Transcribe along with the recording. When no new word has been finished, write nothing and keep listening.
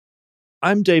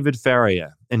I'm David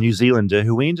Farrier, a New Zealander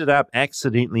who ended up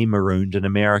accidentally marooned in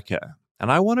America,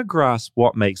 and I want to grasp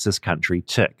what makes this country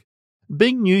tick.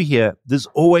 Being new here, there's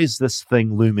always this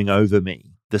thing looming over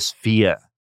me, this fear.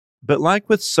 But like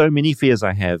with so many fears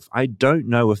I have, I don't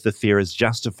know if the fear is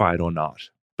justified or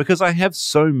not, because I have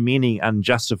so many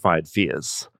unjustified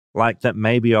fears. Like that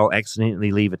maybe I'll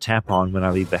accidentally leave a tap on when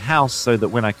I leave the house so that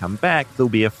when I come back, there'll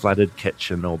be a flooded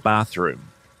kitchen or bathroom.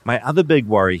 My other big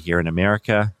worry here in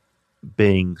America,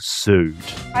 being sued.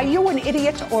 Are you an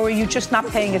idiot or are you just not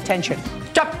paying attention?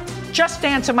 Just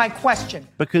answer my question.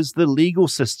 Because the legal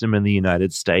system in the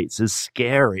United States is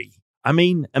scary. I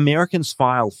mean, Americans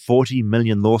file 40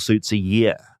 million lawsuits a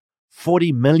year.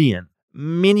 40 million.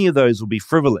 Many of those will be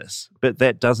frivolous, but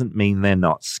that doesn't mean they're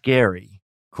not scary.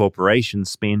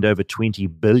 Corporations spend over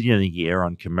 $20 billion a year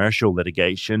on commercial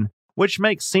litigation, which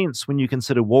makes sense when you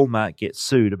consider Walmart gets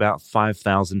sued about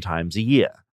 5,000 times a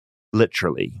year.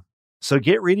 Literally. So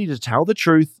get ready to tell the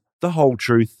truth, the whole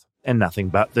truth, and nothing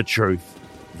but the truth.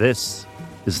 This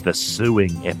is the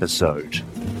Suing episode.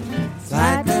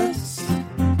 Flightless,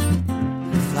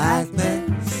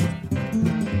 flightless,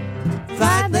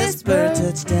 flightless bird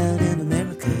touchdown in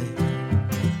America.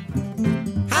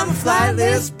 I'm a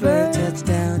flightless bird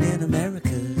touchdown in America.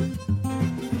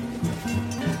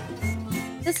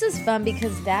 This is fun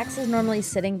because Dax is normally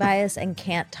sitting by us and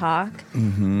can't talk.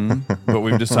 Mm-hmm. But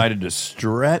we've decided to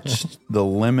stretch the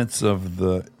limits of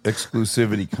the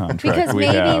exclusivity contract Because we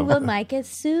maybe have. we might get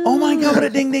sued. Oh my God, what a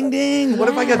ding, ding, ding. What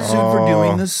if I got sued for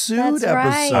doing the sued That's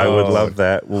right. episode? I would love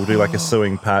that. We'll do like a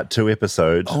Suing Part 2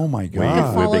 episode. Oh my could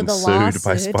God. follow We're being the sued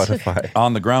by lawsuit. Spotify.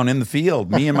 On the ground in the field,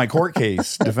 me and my court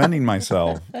case, defending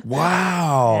myself.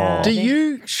 Wow. Yeah. Do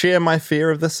you share my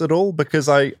fear of this at all? Because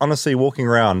I honestly, walking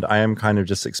around, I am kind of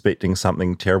just expecting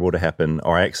something terrible to happen,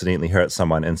 or I accidentally hurt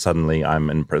someone and suddenly I'm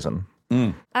in prison.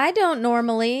 I don't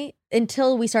normally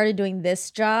until we started doing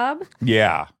this job.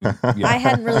 Yeah. I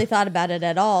hadn't really thought about it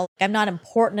at all. I'm not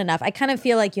important enough. I kind of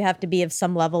feel like you have to be of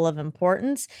some level of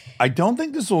importance. I don't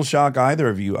think this will shock either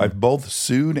of you. I've both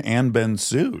sued and been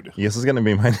sued. Yes, is going to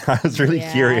be my. I was really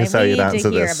Yeah, curious how we you'd need to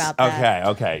answer hear this. about that.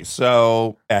 Okay.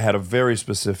 So I had a very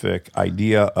specific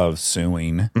idea of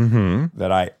suing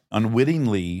that I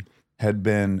unwittingly had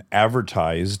been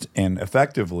advertised, and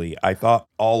effectively, I thought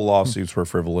all lawsuits were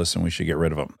frivolous and we should get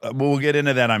rid of them. We'll get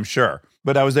into that, I'm sure.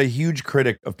 But I was a huge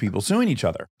critic of people suing each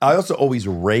other. I also always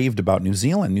raved about New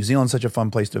Zealand. New Zealand's such a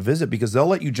fun place to visit because they'll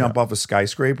let you jump off a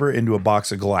skyscraper into a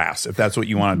box of glass if that's what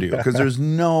you want to do, because there's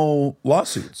no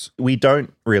lawsuits. We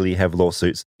don't really have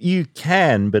lawsuits. You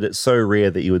can, but it's so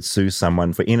rare that you would sue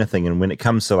someone for anything. And when it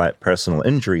comes to like personal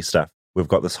injury stuff, we've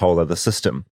got this whole other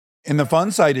system. And the fun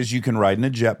side is you can ride in a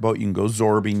jet boat, you can go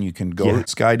zorbing, you can go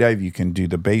skydive, you can do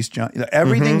the base jump.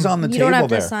 Everything's on the You table don't have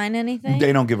there. to sign anything?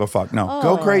 They don't give a fuck. No,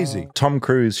 go crazy. Tom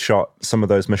Cruise shot some of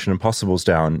those Mission Impossibles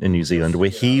down in New Zealand, where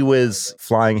he was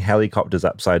flying helicopters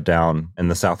upside down in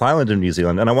the South Island of New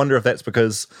Zealand. And I wonder if that's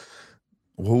because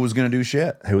Who was going to do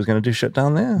shit? who was going to do shit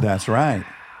down there? That's right.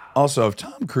 Also, if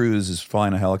Tom Cruise is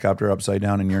flying a helicopter upside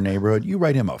down in your neighborhood, you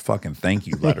write him a fucking thank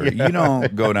you letter. You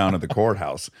don't go down to the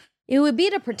courthouse. It would be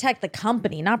to protect the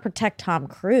company, not protect Tom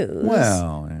Cruise.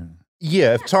 Well,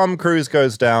 Yeah, if Tom Cruise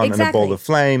goes down in a ball of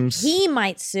flames, he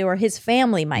might sue, or his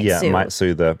family might sue. might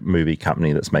sue the movie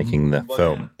company that's making the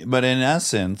film. but in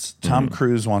essence, Tom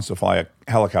Cruise wants to fly a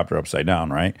helicopter upside down,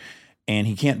 right? And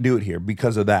he can't do it here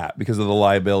because of that, because of the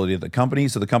liability of the company.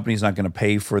 So the company's not going to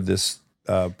pay for this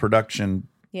production,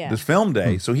 this film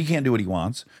day. So he can't do what he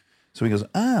wants. So he goes,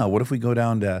 what if we go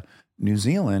down to New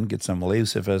Zealand, get some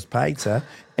Lucifer's pizza,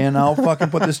 and I'll fucking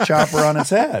put this chopper on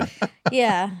its head.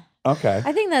 Yeah. Okay.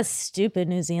 I think that's stupid,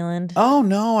 New Zealand. Oh,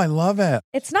 no, I love it.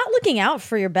 It's not looking out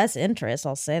for your best interests,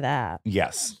 I'll say that.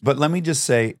 Yes. But let me just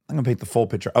say, I'm going to paint the full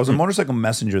picture. I was a motorcycle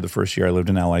messenger the first year I lived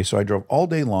in LA, so I drove all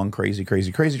day long, crazy,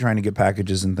 trying to get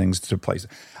packages and things to places.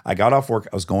 I got off work.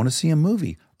 I was going to see a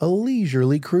movie, a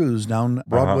leisurely cruise down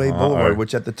Broadway Boulevard,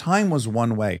 which at the time was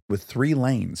one way with 3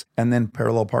 lanes and then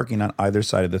parallel parking on either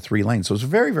side of the 3 lanes. So it was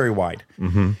very, very wide.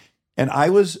 And I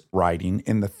was riding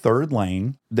in the 3rd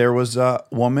lane. There was a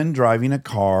woman driving a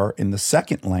car in the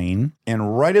 2nd lane.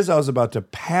 And right as I was about to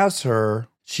pass her,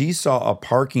 she saw a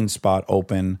parking spot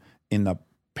open in the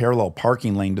parallel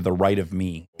parking lane to the right of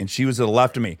me. And she was to the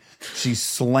left of me. She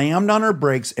slammed on her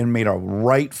brakes and made a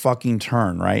right fucking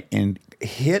turn, right? And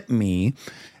hit me.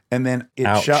 And then it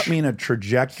shot me in a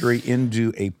trajectory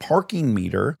into a parking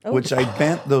meter, which I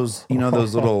bent those,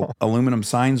 those little aluminum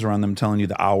signs around them telling you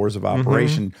the hours of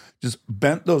operation. Just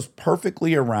bent those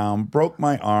perfectly around, broke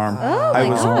my arm. I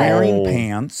was wearing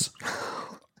pants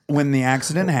when the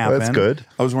accident happened. That's good.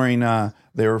 I was wearing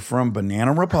They were from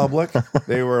Banana Republic.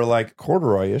 They were like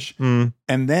corduroy-ish. And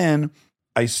then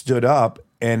I stood up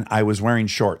and I was wearing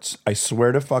shorts. I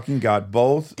swear to fucking God,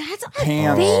 both That's a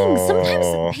pants. thing.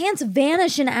 Sometimes pants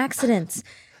vanish in accidents.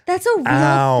 That's a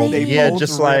real thing. They Yeah, both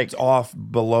just ripped like- off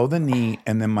below the knee,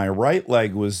 and then my right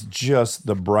leg was just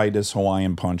the brightest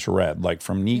Hawaiian punch red, like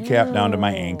from kneecap down to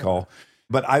my ankle.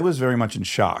 But I was very much in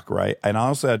shock, right? And I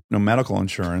also had no medical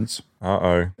insurance.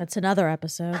 Uh-oh. That's another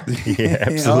episode. Yeah,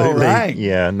 absolutely. right.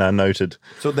 Yeah, no, noted.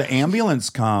 So the ambulance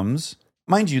comes.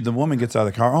 Mind you, the woman gets out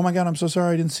of the car. Oh my God, I'm so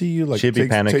sorry. I didn't see you. Like, She'd be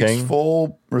takes panicking.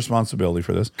 full responsibility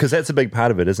for this. Because that's a big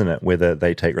part of it, isn't it? Whether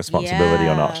they take responsibility or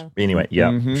Yeah. not. Anyway,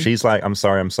 yeah. She's like, I'm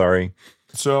sorry.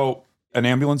 So an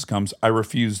ambulance comes. I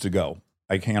refuse to go.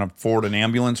 I can't afford an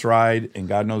ambulance ride, and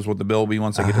God knows what the bill will be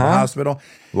once I get to the hospital.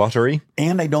 Lottery?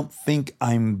 And I don't think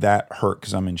I'm that hurt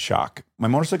because I'm in shock. My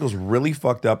motorcycle's really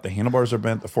fucked up. The handlebars are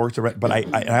bent, the forks are bent, but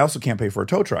I also can't pay for a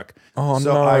tow truck. Oh,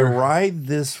 so no. I ride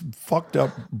this fucked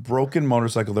up, broken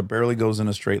motorcycle that barely goes in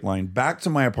a straight line back to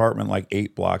my apartment like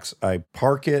 8 blocks. I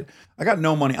park it. I got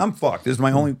no money. I'm fucked. This is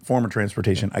my only form of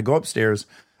transportation. I go upstairs.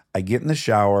 I get in the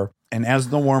shower. And as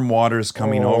the warm water is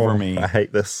coming over me, I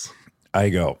hate this. I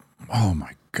go, oh my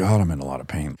God, I'm in a lot of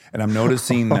pain. And I'm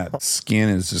noticing that skin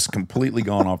is just completely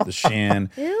gone off the shin.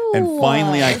 Ew, And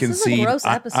finally I this can is a see gross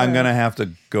episode. I'm going to have to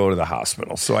go to the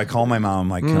hospital. So I call my mom,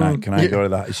 like, can I go to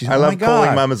the She's I oh my love God.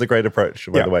 calling mum as a great approach,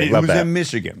 by the way. It Love was that. in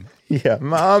Michigan. Yeah,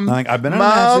 mum. I'm like, I've been in an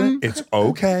accident. It's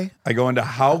okay. I go into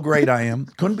how great I am.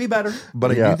 Couldn't be better.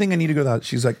 But I Yeah. do think I need to go to the hospital.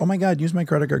 She's like, oh my God, use my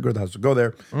credit card, go to the hospital. Go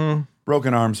there.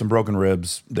 Broken arms, some broken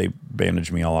ribs. They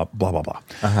bandaged me all up, blah, blah,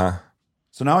 blah.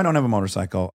 So now I don't have a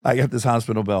motorcycle. I get this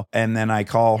hospital bill. And then I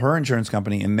call her insurance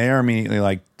company, and they're immediately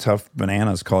like, tough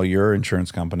bananas, call your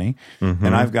insurance company.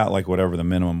 And I've got like whatever the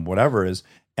minimum, whatever is.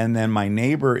 And then my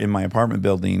neighbor in my apartment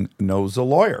building knows a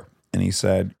lawyer. And he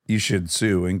said, you should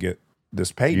sue and get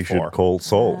this paid You for. should call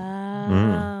Saul.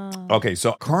 Okay,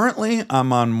 so currently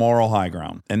I'm on moral high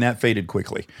ground, and that faded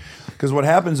quickly. Because what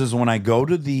happens is when I go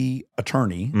to the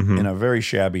attorney in a very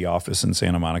shabby office in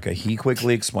Santa Monica, he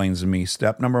quickly explains to me,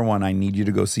 step number 1, I need you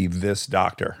to go see this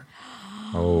doctor.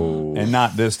 Oh. And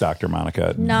not this doctor,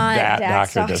 Monica. Not that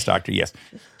Dax doctor, this doctor, yes.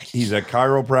 He's a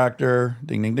chiropractor,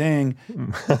 ding, ding, ding.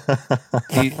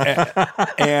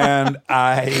 And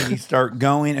I start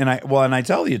going, and I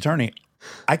tell the attorney,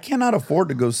 I cannot afford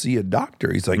to go see a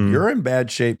doctor. He's like, you're in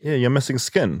bad shape. Yeah, you're missing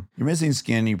skin. You're missing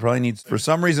skin. You probably need, for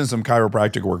some reason, some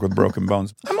chiropractic work with broken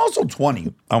bones. I'm also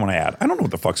 20, I want to add. I don't know what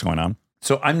the fuck's going on.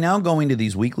 So I'm now going to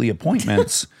these weekly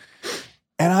appointments,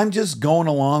 and I'm just going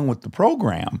along with the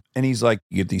program. And he's like,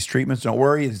 you get these treatments, don't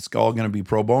worry. It's all going to be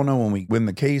pro bono. When we win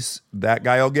the case, that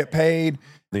guy will get paid.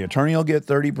 The attorney will get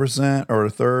 30% or a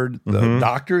third. The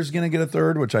doctor's going to get a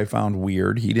third, which I found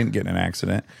weird. He didn't get in an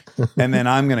accident. And then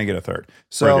I'm going to get a third.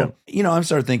 So, I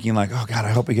started thinking like, oh God,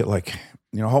 I hope I get like,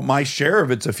 hope my share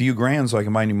of it's a few grand so I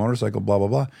can buy a new motorcycle, blah, blah,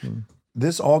 blah.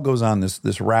 This all goes on,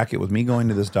 this racket with me going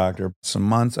to this doctor. Some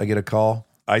months, I get a call.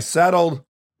 I settled.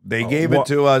 They gave it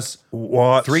to us.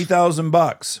 What?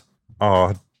 $3,000.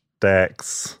 Oh,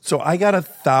 Dax. So I got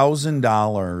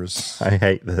 $1,000. I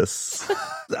hate this.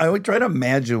 I would try to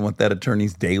imagine what that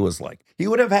attorney's day was like. He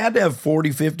would have had to have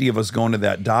 40, 50 of us going to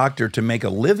that doctor to make a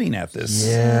living at this.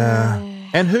 Yeah.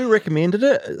 And who recommended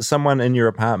it? Someone in your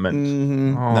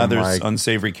apartment. Oh, Another my.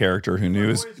 unsavory character who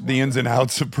knew the ins and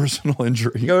outs of personal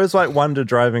injury. It was like wonder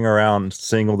driving around,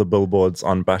 seeing all the billboards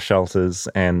on bus shelters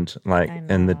and like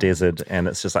in the desert. And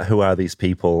it's just like, who are these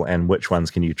people and which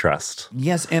ones can you trust?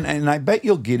 Yes, and I bet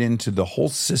you'll get into the whole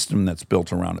system that's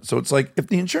built around it. So it's like if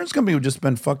the insurance company would just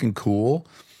been fucking cool,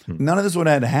 none of this would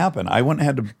have had to happen. I wouldn't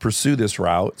have had to pursue this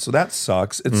route. So that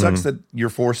sucks. It sucks that you're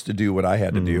forced to do what I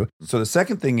had to do. So the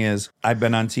second thing is I've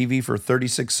been on TV for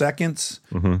 36 seconds.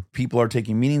 People are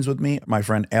taking meetings with me. My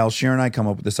friend Al Shearer and I come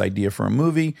up with this idea for a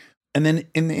movie. And then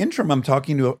in the interim, I'm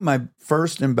talking to my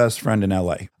first and best friend in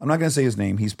LA. I'm not going to say his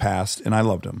name. He's passed and I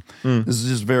loved him. This is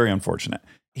just very unfortunate.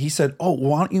 He said, oh,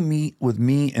 why don't you meet with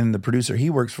me and the producer he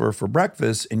works for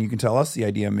breakfast, and you can tell us the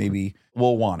idea. Maybe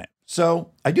we'll want it.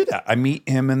 So I do that. I meet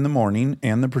him in the morning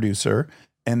and the producer.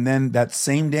 And then that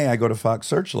same day I go to Fox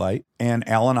Searchlight, and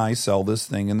Al and I sell this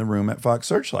thing in the room at Fox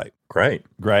Searchlight. Great.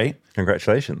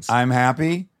 Congratulations. I'm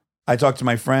happy. I talked to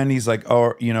my friend. He's like,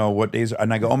 oh, what days?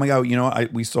 And I go, oh my God,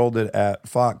 we sold it at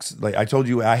Fox. Like I told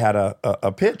you, I had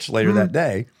a pitch later that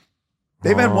day.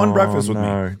 They've had one breakfast with me.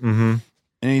 Mm-hmm.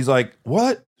 And he's like,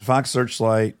 what? Fox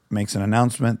Searchlight makes an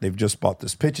announcement. They've just bought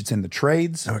this pitch. It's in the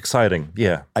trades. Oh, exciting.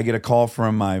 Yeah. I get a call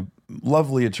from my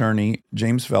lovely attorney,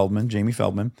 Jamie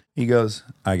Feldman. He goes,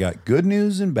 I got good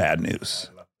news and bad news.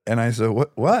 And I said,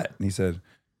 what? And he said,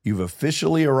 you've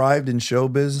officially arrived in show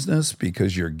business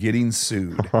because you're getting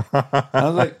sued. I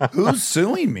was like, who's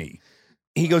suing me?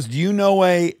 He goes, do you know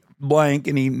a blank?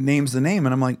 And he names the name.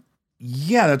 And I'm like,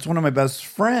 yeah, that's one of my best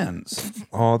friends.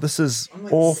 Oh, this is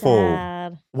awful.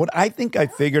 Sad. What I think I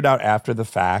figured out after the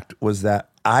fact was that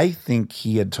I think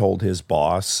he had told his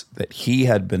boss that he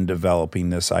had been developing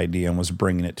this idea and was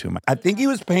bringing it to him. I think he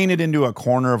was painted into a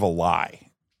corner of a lie.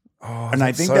 Oh, And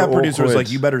I think so that producer was awkward.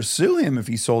 like, you better sue him if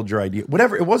he sold your idea.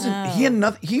 Whatever. It wasn't, he had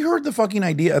nothing. He heard the fucking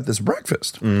idea at this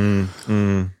breakfast.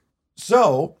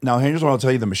 So now here's what I'll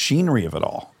tell you, the machinery of it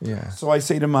all. Yeah. So I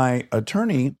say to my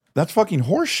attorney, that's fucking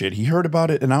horse shit. He heard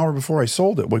about it an hour before I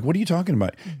sold it. Like, what are you talking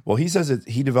about? Well, he says that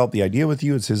he developed the idea with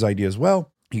you. It's his idea as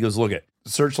well. He goes, look it,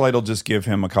 Searchlight will just give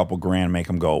him a couple grand, make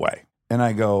him go away. And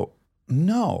I go,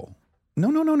 no. He's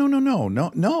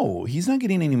not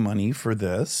getting any money for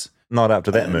this. Not up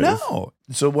to that move. No.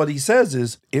 So what he says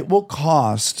is, it will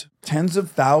cost tens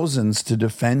of thousands to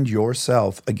defend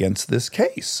yourself against this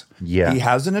case. Yeah. He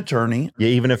has an attorney. Yeah,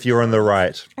 even if you're in the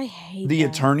right. I hate The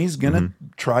that. attorney's going to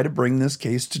try to bring this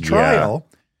case to trial.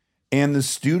 And the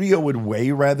studio would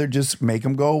way rather just make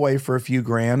him go away for a few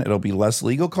grand. It'll be less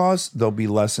legal costs. There'll be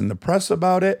less in the press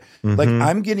about it. Like,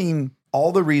 I'm getting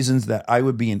all the reasons that I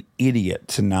would be an idiot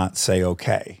to not say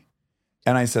okay.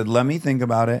 And I said, let me think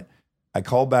about it. I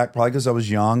called back probably because I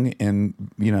was young and,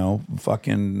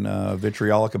 fucking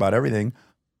vitriolic about everything.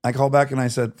 I called back and I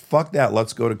said, fuck that.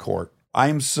 Let's go to court. I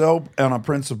am so on a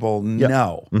principle.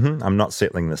 No. I'm not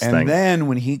settling this And thing. then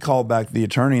when he called back the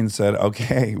attorney and said,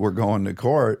 okay, we're going to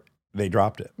court, they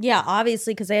dropped it. Yeah,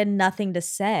 obviously, because they had nothing to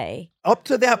say. Up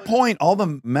to that point, all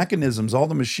the mechanisms, all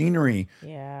the machinery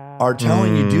Yeah. are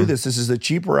telling you do this. This is a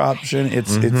cheaper option.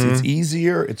 It's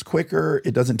easier. It's quicker.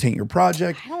 It doesn't taint your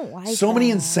project. I don't like so many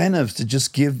that. incentives to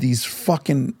just give these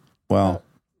fucking,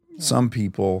 some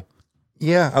people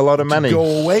Yeah, a lot of money.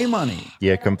 go away money.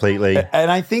 Yeah, completely. And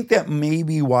I think that may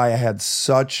be why I had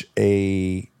such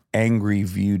a angry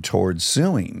view towards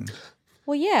suing.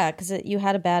 Well, yeah, because you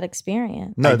had a bad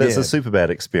experience. No, I that's a did. super bad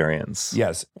experience.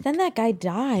 Yes. But then that guy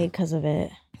died because of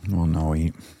it. Well, no,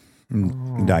 he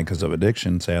died because of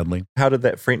addiction, sadly. How did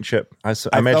that friendship? I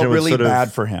I imagine felt it was really sort of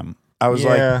bad for him. I was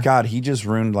Yeah. like, God, he just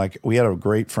ruined, we had a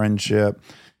great friendship.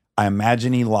 I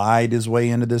imagine he lied his way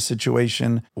into this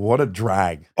situation. What a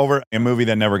drag over a movie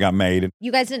that never got made.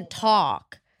 You guys didn't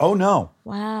talk. Oh, no.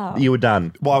 Wow. You were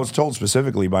done. Well, I was told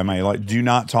specifically by do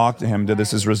not talk to him till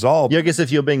this is resolved. Yeah, I guess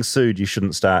if you're being sued, you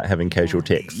shouldn't start having casual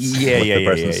texts. Yeah. with the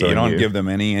person You suing don't give them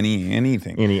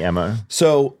anything. any ammo.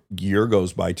 So year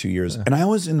goes by, 2 years. And I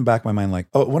was in the back of my mind like,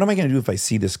 oh, what am I going to do if I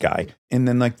see this guy? And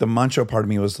then the macho part of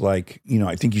me was like,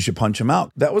 I think you should punch him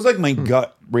out. That was my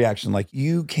gut reaction. Like,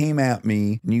 you came at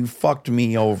me and you fucked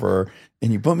me over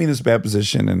and you put me in this bad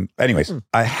position. And anyways,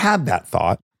 I had that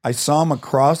thought. I saw him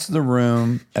across the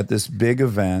room at this big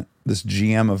event, this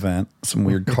GM event, some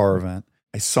weird car event.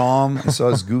 I saw him, I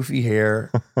saw his goofy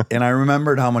hair, and I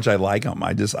remembered how much I like him.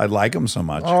 I like him so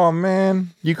much. Oh, man.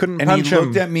 You couldn't And punch he him.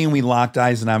 looked at me and we locked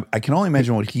eyes, and I can only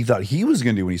imagine what he thought he was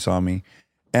going to do when he saw me.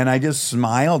 And I just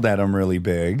smiled at him really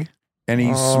big, and he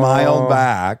smiled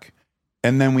back,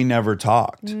 and then we never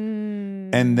talked.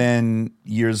 And then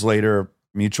years later, a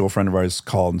mutual friend of ours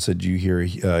called and said, "Did you hear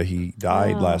he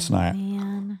died last night?" Man.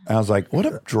 And I was like, what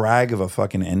a drag of a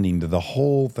fucking ending to the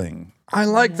whole thing. I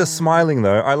like the smiling,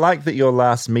 though. I like that your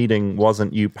last meeting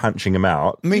wasn't you punching him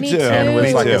out. Me Me too. too. And it was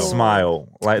Me like too. a smile.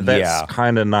 Like, that's Yeah.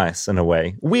 kind of nice in a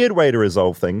way. Weird way to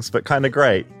resolve things, but kind of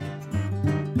great.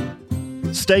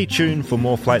 Stay tuned for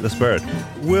more Flightless Bird.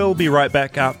 We'll be right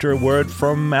back after a word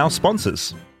from our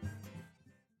sponsors.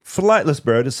 Flightless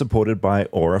Bird is supported by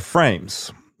Aura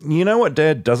Frames. You know what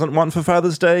Dad doesn't want for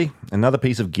Father's Day? Another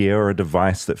piece of gear or a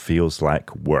device that feels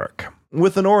like work.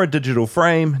 With an Aura digital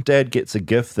frame, Dad gets a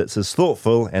gift that's as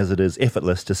thoughtful as it is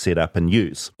effortless to set up and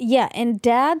use. Yeah, and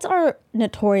dads are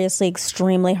notoriously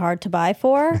extremely hard to buy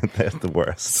for. They're the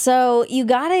worst. So you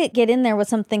got to get in there with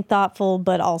something thoughtful,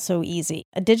 but also easy.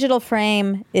 A digital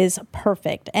frame is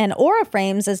perfect. And Aura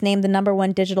Frames is named the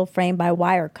 #1 digital frame by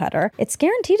Wirecutter. It's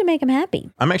guaranteed to make him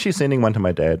happy. I'm actually sending one to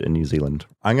my dad in New Zealand.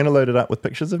 I'm going to load it up with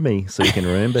pictures of me so he can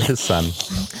remember his son.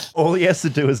 All he has to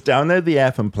do is download the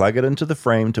app and plug it into the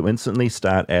frame to instantly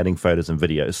start adding photos and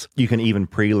videos. You can even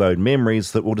preload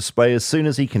memories that will display as soon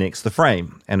as he connects the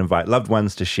frame and invite loved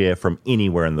ones to share from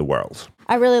anywhere in the world.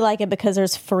 I really like it because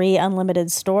there's free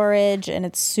unlimited storage and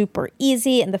it's super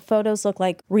easy and the photos look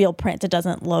like real print. It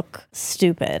doesn't look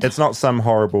stupid. It's not some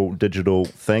horrible digital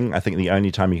thing. I think the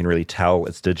only time you can really tell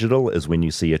it's digital is when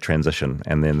you see a transition,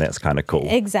 and then that's kind of cool.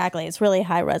 Exactly. It's really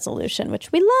high resolution,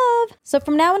 which we love. So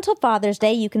from now until Father's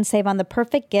Day, you can save on the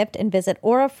perfect gift and visit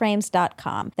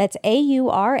auraframes.com. That's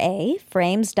AURA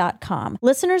frames.com.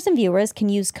 Listeners and viewers can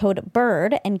use code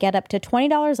BIRD and get up to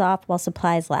 $20 off while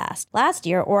supplies last. Last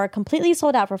year, Aura completely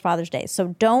sold out for Father's Day, so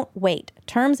don't wait.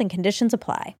 Terms and conditions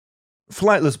apply.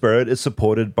 Flightless Bird is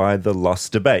supported by The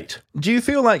Lost Debate. Do you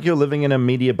feel like you're living in a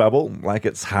media bubble, like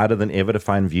it's harder than ever to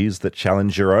find views that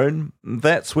challenge your own?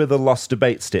 That's where The Lost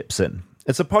Debate steps in.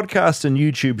 It's a podcast and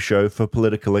YouTube show for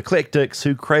political eclectics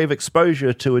who crave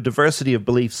exposure to a diversity of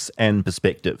beliefs and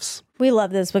perspectives. We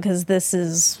love this because this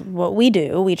is what we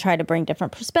do. We try to bring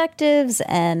different perspectives,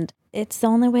 and it's the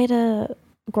only way to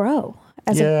grow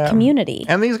as a community.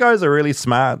 And these guys are really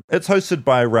smart. It's hosted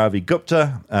by Ravi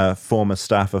Gupta, a former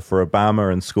staffer for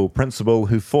Obama and school principal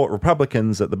who fought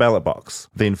Republicans at the ballot box,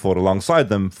 then fought alongside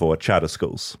them for charter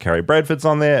schools. Carrie Bradford's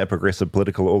on there, a progressive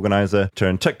political organizer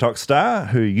turned TikTok star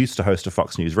who used to host a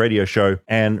Fox News radio show,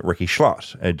 and Ricky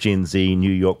Schlott, a Gen Z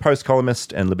New York Post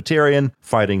columnist and libertarian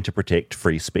fighting to protect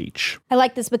free speech. I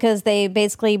like this because they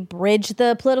basically bridge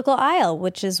the political aisle,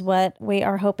 which is what we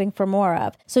are hoping for more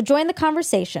of. So join the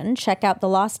conversation. Check out The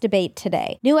Lost Debate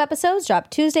today. New episodes drop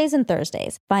Tuesdays and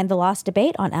Thursdays. Find The Lost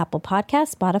Debate on Apple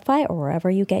Podcasts, Spotify, or wherever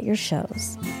you get your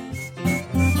shows.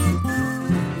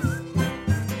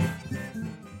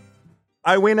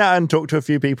 I went out and talked to a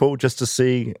few people just to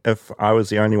see if I was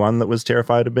the only one that was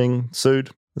terrified of being sued.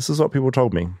 This is what people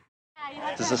told me.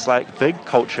 There's this big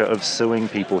culture of suing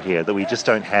people here that we just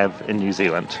don't have in New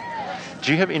Zealand.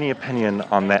 Do you have any opinion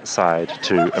on that side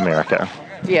to America?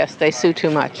 Yes, they sue too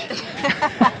much.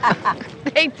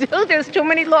 They do. There's too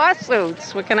many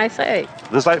lawsuits. What can I say?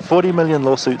 There's 40 million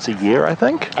lawsuits a year, I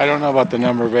think. I don't know about the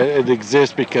number, but it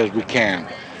exists because we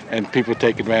can. And people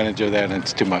take advantage of that, and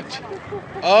it's too much.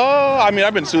 Oh,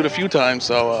 I've been sued a few times,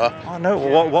 so... Oh, no.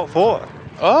 What for?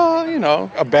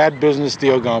 Oh, a bad business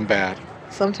deal gone bad.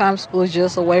 Sometimes it's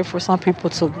just a way for some people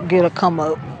to get a come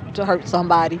up, to hurt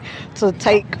somebody, to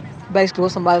take basically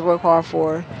what somebody's worked hard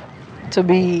for, to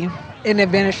be an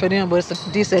advantage for them, but it's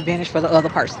a disadvantage for the other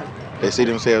person. They see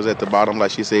themselves at the bottom,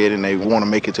 like she said, and they want to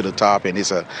make it to the top, and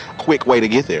it's a quick way to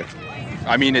get there.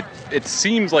 It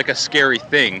seems like a scary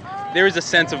thing. There is a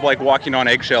sense of walking on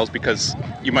eggshells because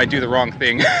you might do the wrong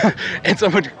thing and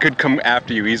someone could come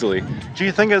after you easily. Do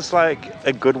you think it's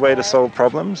a good way to solve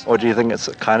problems, or do you think it's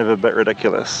kind of a bit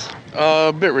ridiculous?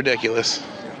 A bit ridiculous.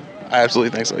 I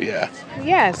absolutely think so, yeah.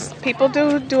 Yes, people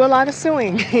do a lot of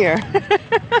suing here.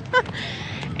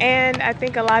 And I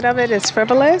think a lot of it is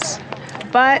frivolous,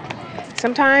 but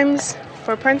sometimes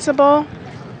for principle,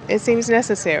 it seems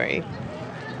necessary.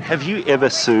 Have you ever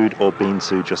sued or been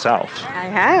sued yourself?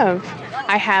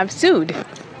 I have sued.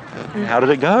 How did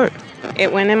it go?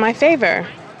 It went in my favor.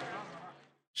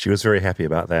 She was very happy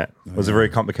about that. It was a very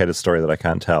complicated story that I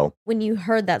can't tell. When you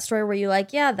heard that story, were you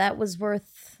like, yeah, that was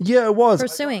worth it was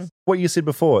pursuing? What you said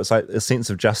before, it's a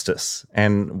sense of justice.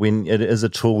 And when it is a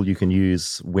tool you can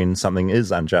use when something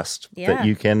is unjust, that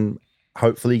you can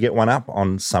hopefully get one up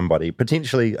on somebody,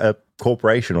 potentially a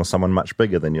corporation or someone much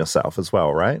bigger than yourself as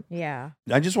well, right? Yeah.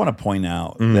 I just want to point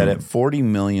out that at 40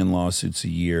 million lawsuits a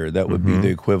year, that would be the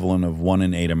equivalent of 1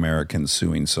 in 8 Americans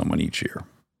suing someone each year.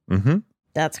 Mm-hmm.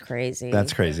 That's crazy.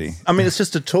 That's crazy. It's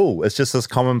just a tool. It's just this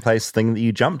commonplace thing that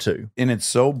you jump to. And it's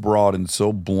so broad and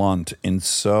so blunt and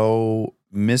so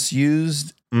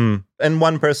misused. And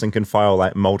one person can file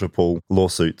multiple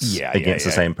lawsuits against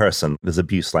the same person. There's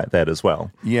abuse like that as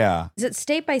well. Yeah. Is it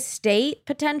state by state,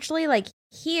 potentially?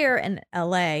 Here in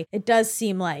LA, it does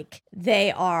seem like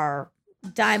they are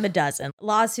dime a dozen.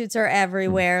 Lawsuits are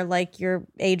everywhere. Like your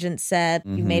agent said,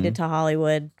 you made it to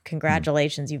Hollywood.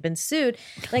 Congratulations, you've been sued.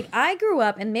 I grew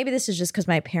up, and maybe this is just because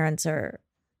my parents are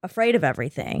afraid of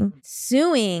everything.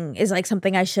 Suing is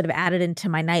something I should have added into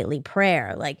my nightly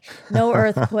prayer. No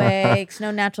earthquakes,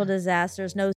 no natural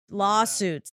disasters, no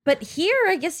lawsuits. But here,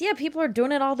 I guess, people are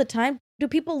doing it all the time. Do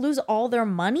people lose all their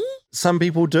money? Some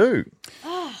people do.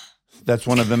 That's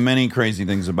one of the many crazy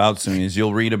things about suing is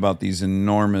you'll read about these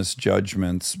enormous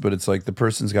judgments, but it's the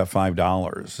person's got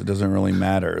 $5. It doesn't really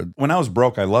matter. When I was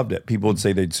broke, I loved it. People would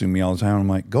say they'd sue me all the time. I'm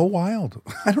like, go wild.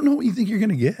 I don't know what you think you're going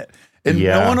to get. And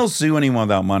no one will sue anyone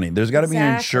without money. There's got to be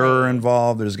an insurer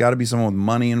involved. There's got to be someone with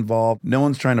money involved. No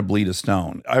one's trying to bleed a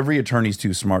stone. Every attorney's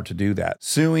too smart to do that.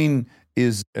 Suing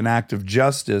is an act of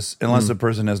justice. Unless the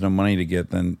person has no money to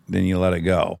get, then you let it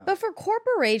go. But for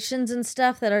corporations and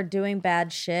stuff that are doing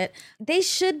bad shit, they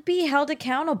should be held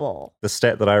accountable. The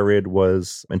stat that I read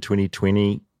was in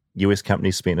 2020, US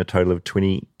companies spent a total of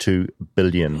 $22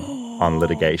 billion on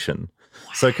litigation.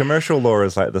 Wow. So commercial law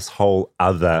is like this whole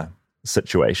other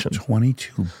situation.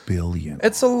 $22 billion.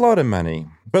 It's a lot of money.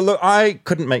 But look, I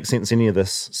couldn't make sense of any of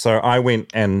this. So I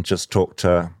went and just talked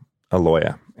to a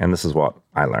lawyer, and this is what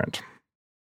I learned.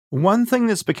 One thing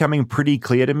that's becoming pretty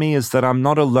clear to me is that I'm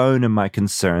not alone in my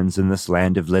concerns in this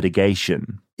land of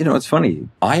litigation. You know, it's funny.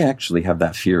 I actually have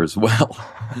that fear as well.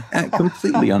 I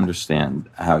completely understand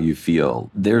how you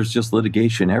feel. There's just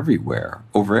litigation everywhere,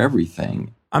 over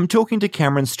everything. I'm talking to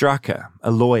Cameron Strucker,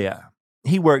 a lawyer.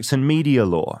 He works in media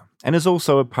law and is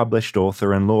also a published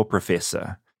author and law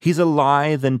professor. He's a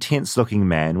lithe and tense-looking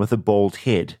man with a bald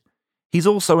head. He's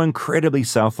also incredibly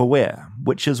self-aware,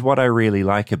 which is what I really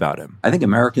like about him. I think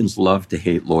Americans love to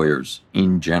hate lawyers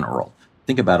in general.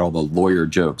 Think about all the lawyer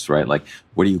jokes, right? Like,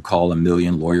 what do you call 1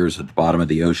 million lawyers at the bottom of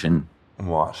the ocean?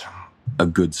 What? A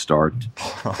good start.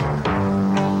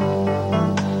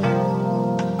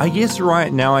 I guess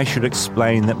right now I should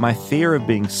explain that my fear of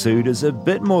being sued is a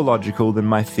bit more logical than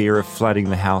my fear of flooding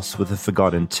the house with a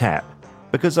forgotten tap,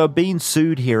 because I've been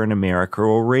sued here in America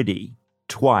already,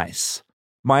 twice,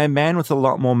 by a man with a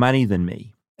lot more money than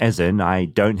me, as in I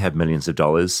don't have millions of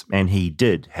dollars, and he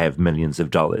did have millions of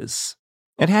dollars.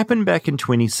 It happened back in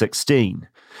 2016.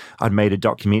 I'd made a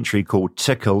documentary called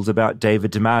Tickled about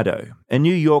David D'Amato, a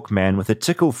New York man with a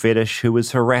tickle fetish who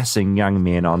was harassing young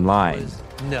men online.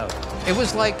 No. It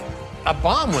was like a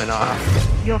bomb went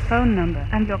off. Your phone number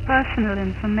and your personal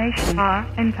information are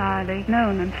entirely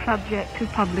known and subject to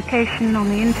publication on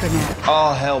the internet.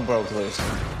 All hell broke loose.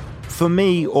 For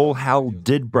me, all hell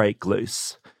did break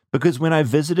loose, because when I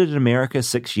visited America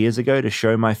 6 years ago to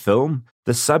show my film,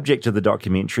 the subject of the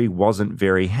documentary wasn't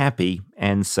very happy,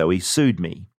 and so he sued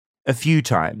me. A few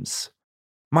times.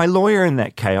 My lawyer in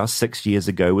that chaos 6 years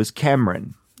ago was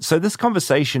Cameron, so this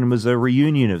conversation was a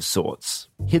reunion of sorts.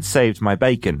 He'd saved my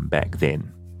bacon back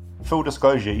then. Full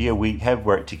disclosure, yeah, we have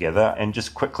worked together, and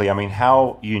just quickly, I mean,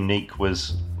 how unique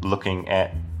was looking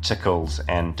at tickles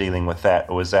and dealing with that,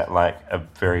 or was that like a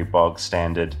very bog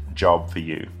standard job for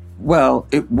you? Well,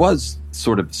 it was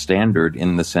sort of standard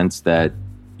in the sense that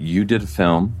you did a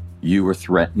film, you were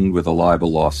threatened with a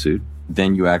libel lawsuit,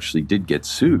 then you actually did get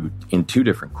sued in 2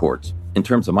 different courts. In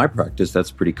terms of my practice,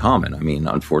 that's pretty common. I mean,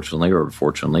 unfortunately or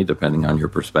fortunately, depending on your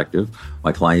perspective,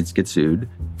 my clients get sued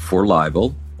for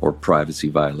libel or privacy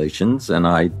violations, and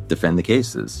I defend the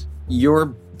cases.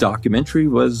 Your documentary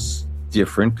was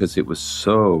different because it was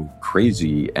so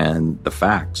crazy and the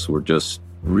facts were just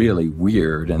really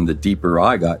weird. And the deeper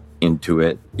I got into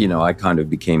it, you know, I kind of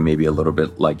became maybe a little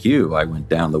bit like you. I went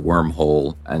down the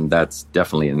wormhole, and that's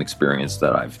definitely an experience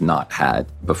that I've not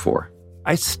had before.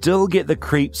 I still get the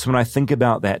creeps when I think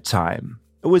about that time.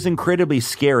 It was incredibly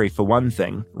scary, for one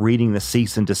thing, reading the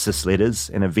cease and desist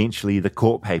letters and eventually the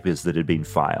court papers that had been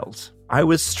filed. I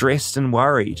was stressed and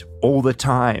worried all the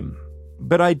time.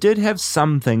 But I did have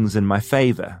some things in my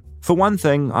favor. For one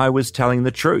thing, I was telling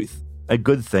the truth, a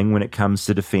good thing when it comes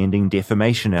to defending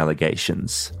defamation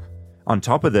allegations. On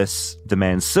top of this, the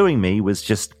man suing me was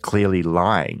just clearly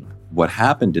lying. What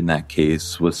happened in that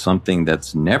case was something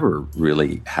that's never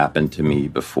really happened to me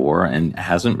before and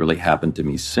hasn't really happened to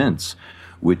me since,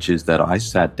 which is that I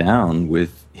sat down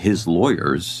with his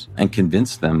lawyers and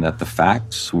convinced them that the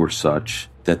facts were such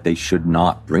that they should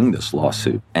not bring this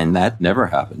lawsuit. And that never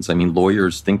happens. I mean,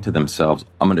 lawyers think to themselves,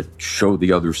 I'm going to show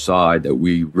the other side that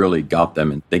we really got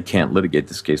them and they can't litigate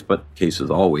this case. But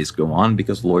cases always go on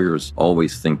because lawyers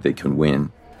always think they can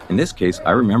win. In this case,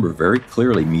 I remember very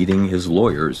clearly meeting his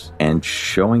lawyers and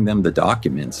showing them the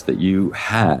documents that you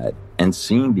had and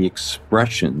seeing the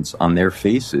expressions on their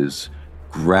faces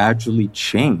gradually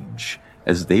change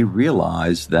as they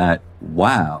realized that,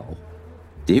 wow,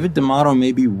 David D'Amato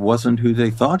maybe wasn't who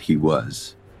they thought he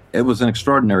was. It was an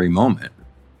extraordinary moment.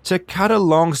 To cut a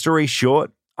long story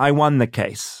short, I won the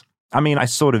case. I mean, I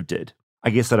sort of did.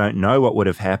 I guess I don't know what would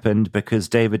have happened because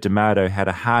David D'Amato had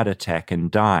a heart attack and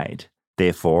died.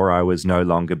 Therefore, I was no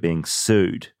longer being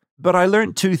sued. But I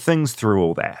learnt 2 things through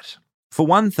all that. For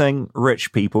one thing,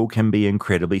 rich people can be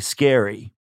incredibly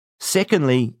scary.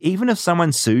 Secondly, even if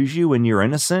someone sues you and you're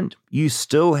innocent, you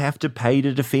still have to pay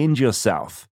to defend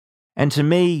yourself. And to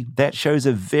me, that shows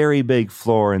a very big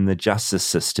flaw in the justice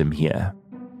system here.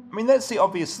 I mean, that's the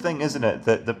obvious thing, isn't it?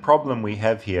 That the problem we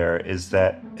have here is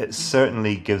that it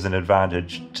certainly gives an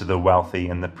advantage to the wealthy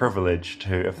and the privileged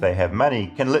who, if they have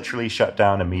money, can literally shut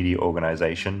down a media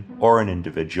organization or an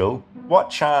individual. What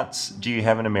chance do you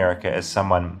have in America as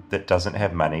someone that doesn't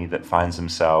have money, that finds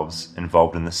themselves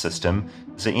involved in the system?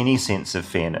 Is there any sense of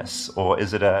fairness, or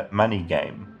is it a money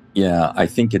game? Yeah, I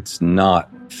think it's not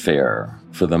fair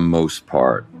for the most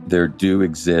part. There do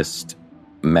exist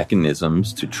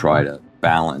mechanisms to try to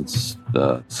balance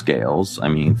the scales. I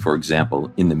mean, for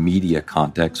example, in the media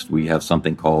context, we have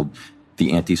something called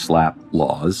the anti-SLAPP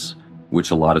laws, which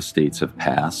a lot of states have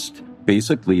passed.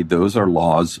 Basically, those are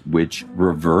laws which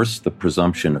reverse the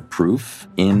presumption of proof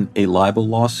in a libel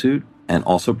lawsuit and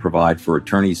also provide for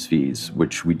attorney's fees,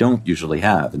 which we don't usually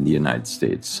have in the United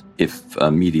States if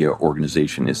a media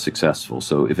organization is successful.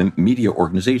 So if a media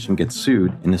organization gets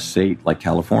sued in a state like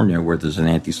California where there's an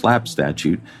anti-SLAPP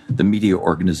statute, the media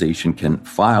organization can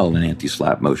file an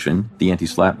anti-SLAPP motion. The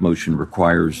anti-SLAPP motion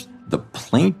requires the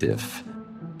plaintiff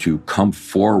to come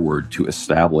forward to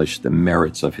establish the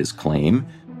merits of his claim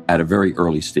at a very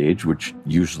early stage, which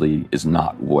usually is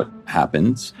not what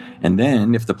happens. And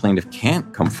then if the plaintiff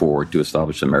can't come forward to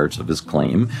establish the merits of his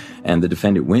claim and the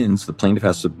defendant wins, the plaintiff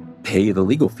has to pay the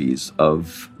legal fees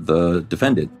of the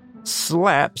defendant.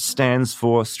 SLAPP stands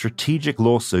for Strategic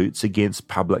Lawsuits Against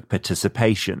Public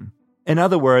Participation. In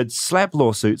other words, SLAPP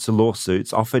lawsuits are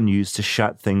lawsuits often used to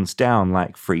shut things down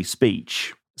like free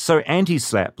speech. So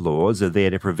anti-SLAPP laws are there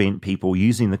to prevent people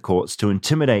using the courts to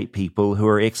intimidate people who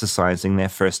are exercising their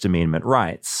First Amendment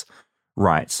rights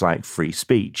like free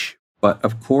speech. But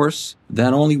of course,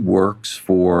 that only works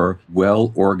for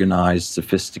well-organized,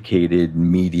 sophisticated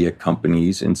media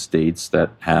companies in states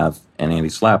that have an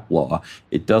anti-SLAPP law.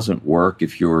 It doesn't work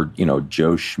if you're,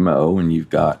 Joe Schmo and you've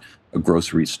got a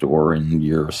grocery store and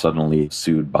you're suddenly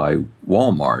sued by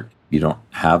Walmart. You don't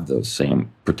have those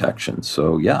same protections.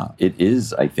 So yeah, it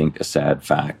is, I think, a sad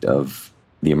fact of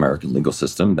the American legal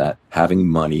system that having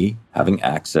money, having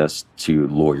access to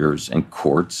lawyers and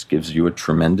courts gives you a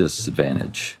tremendous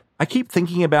advantage. I keep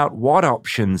thinking about what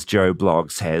options Joe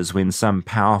Bloggs has when some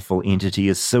powerful entity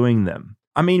is suing them.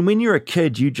 I mean, when you're a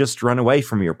kid, you just run away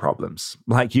from your problems.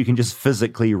 Like you can just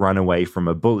physically run away from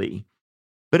a bully.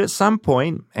 But at some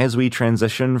point, as we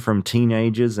transition from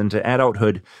teenagers into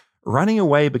adulthood, running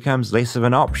away becomes less of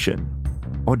an option.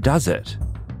 Or does it?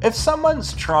 If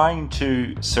someone's trying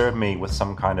to serve me with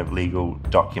some kind of legal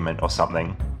document or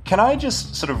something, can I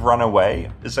just sort of run away?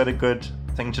 Is that a good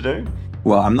thing to do?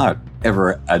 Well, I'm not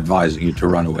ever advising you to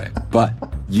run away, but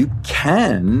you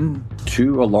can,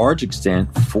 to a large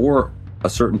extent, for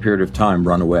a certain period of time,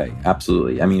 run away.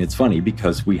 Absolutely. I mean, it's funny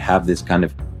because we have this kind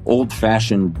of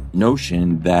old-fashioned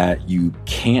notion that you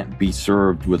can't be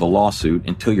served with a lawsuit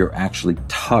until you're actually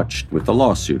touched with the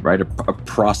lawsuit, right? A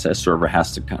process server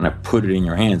has to kind of put it in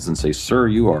your hands and say, sir,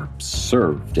 you are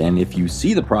served. And if you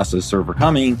see the process server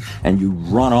coming and you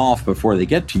run off before they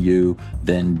get to you,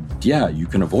 then yeah, you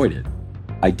can avoid it.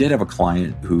 I did have a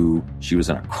client who, she was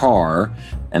in a car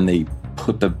and they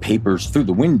put the papers through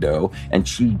the window and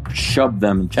she shoved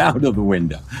them out of the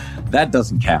window. That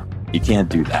doesn't count. You can't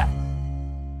do that.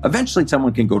 Eventually,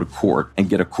 someone can go to court and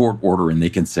get a court order and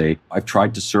they can say, I've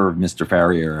tried to serve Mr.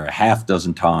 Farrier a half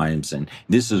dozen times and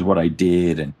this is what I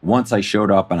did. And once I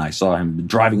showed up and I saw him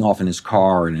driving off in his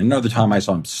car and another time I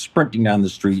saw him sprinting down the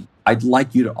street. I'd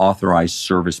like you to authorize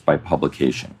service by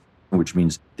publication, which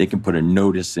means they can put a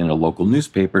notice in a local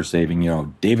newspaper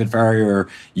saying, David Farrier,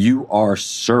 you are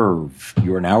served.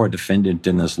 You are now a defendant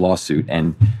in this lawsuit.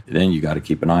 And then you got to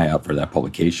keep an eye out for that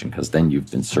publication because then you've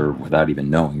been served without even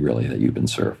knowing really that you've been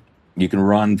served. You can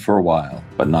run for a while,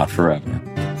 but not forever.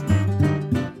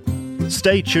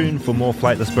 Stay tuned for more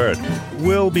Flightless Bird.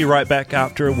 We'll be right back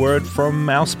after a word from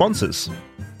our sponsors.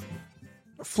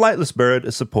 Flightless Bird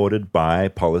is supported by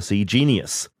Policy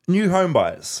Genius. New home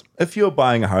buyers. If you're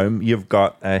buying a home, you've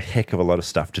got a heck of a lot of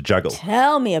stuff to juggle.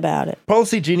 Tell me about it.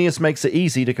 Policy Genius makes it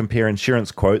easy to compare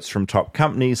insurance quotes from top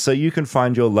companies so you can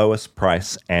find your lowest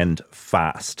price and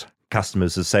fast.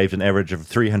 Customers have saved an average of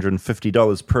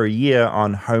 $350 per year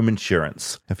on home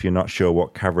insurance. If you're not sure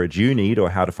what coverage you need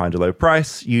or how to find a low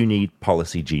price, you need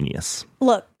Policy Genius.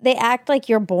 Look, they act like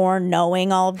you're born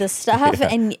knowing all of this stuff,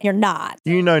 and you're not.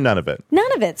 You know none of it.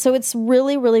 None of it. So it's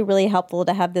really, really, really helpful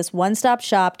to have this one-stop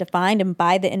shop to find and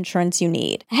buy the insurance you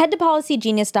need. Head to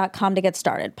PolicyGenius.com to get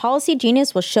started. Policy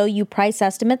Genius will show you price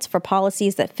estimates for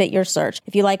policies that fit your search.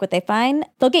 If you like what they find,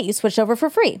 they'll get you switched over for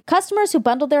free. Customers who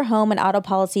bundled their home and auto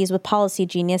policies with Policy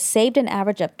Genius saved an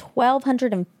average of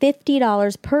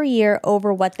 $1,250 per year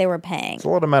over what they were paying. It's a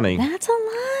lot of money. That's a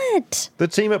lot. it. The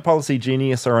team at Policy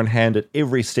Genius are on hand at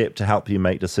every step to help you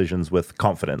make decisions with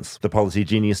confidence. The Policy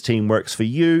Genius team works for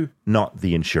you, not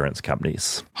the insurance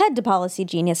companies. Head to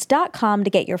policygenius.com to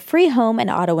get your free home and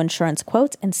auto insurance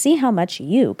quotes and see how much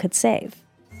you could save.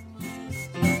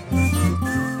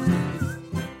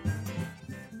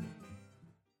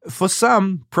 For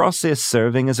some, process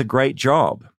serving is a great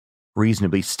job.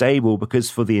 Reasonably stable because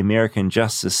for the American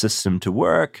justice system to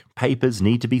work, papers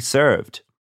need to be served.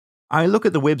 I look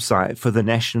at the website for the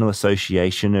National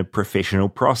Association of Professional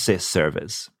Process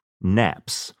Servers,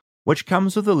 NAPS, which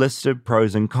comes with a list of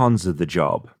pros and cons of the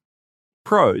job.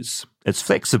 Pros: it's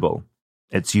flexible.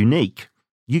 It's unique.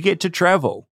 You get to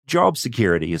travel. Job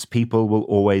security, as people will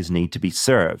always need to be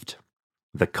served.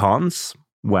 The cons?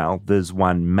 Well, there's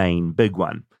one main big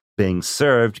one. Being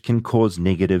served can cause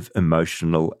negative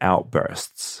emotional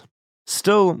outbursts.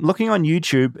 Still, looking on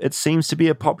YouTube, it seems to be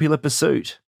a popular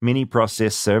pursuit. Many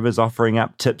process servers offering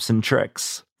up tips and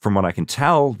tricks. From what I can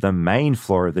tell, the main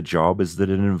flaw of the job is that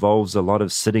it involves a lot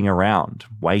of sitting around,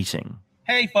 waiting.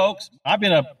 Hey folks, I've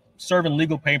been serving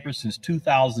legal papers since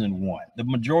 2001. The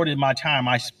majority of my time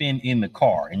I spend in the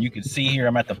car, and you can see here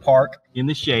I'm at the park in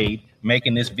the shade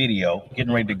making this video,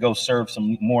 getting ready to go serve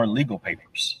some more legal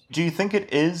papers. Do you think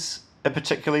it is a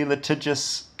particularly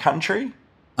litigious country?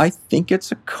 I think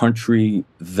it's a country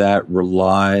that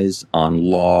relies on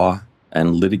law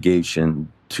and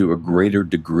litigation to a greater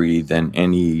degree than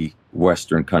any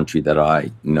Western country that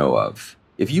I know of.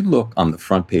 If you look on the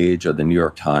front page of the New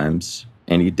York Times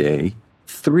any day,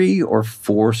 3 or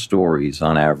 4 stories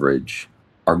on average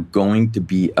are going to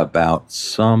be about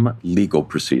some legal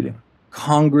proceeding.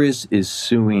 Congress is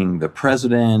suing the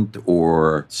president,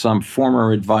 or some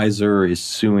former advisor is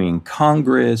suing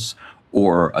Congress,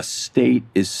 or a state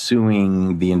is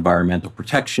suing the Environmental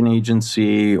Protection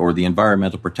Agency, or the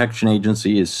Environmental Protection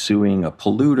Agency is suing a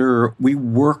polluter. We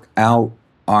work out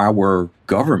our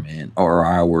government or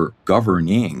our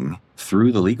governing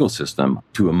through the legal system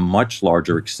to a much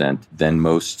larger extent than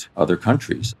most other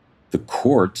countries. The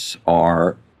courts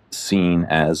are seen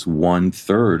as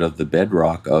 1/3 of the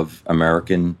bedrock of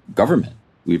American government.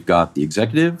 We've got the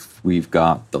executive, we've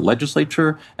got the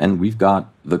legislature, and we've got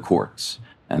the courts.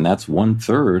 And that's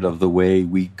 1/3 of the way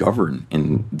we govern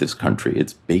in this country.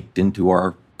 It's baked into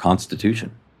our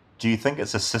Constitution. Do you think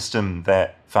it's a system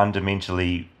that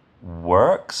fundamentally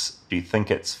works? Do you think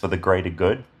it's for the greater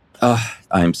good?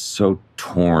 I'm so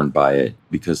torn by it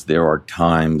because there are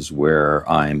times where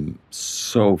I'm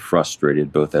so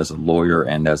frustrated, both as a lawyer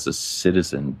and as a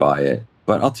citizen, by it.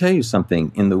 But I'll tell you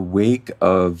something, in the wake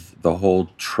of the whole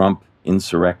Trump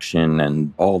insurrection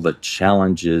and all the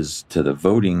challenges to the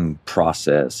voting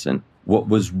process, and what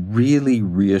was really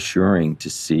reassuring to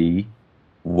see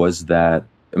was that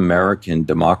American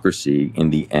democracy in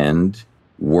the end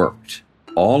worked.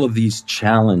 All of these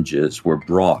challenges were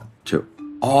brought to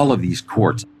all of these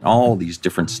courts, all these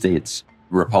different states.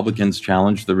 Republicans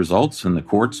challenged the results and the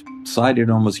courts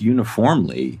sided almost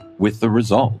uniformly with the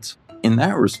results. In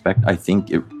that respect, I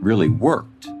think it really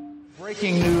worked.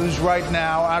 Breaking news right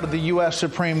now out of the U.S.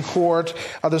 Supreme Court.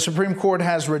 The Supreme Court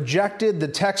has rejected the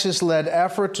Texas-led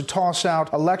effort to toss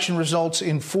out election results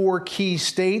in 4 key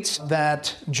states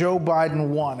that Joe Biden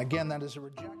won. Again, that is a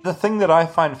rejection. The thing that I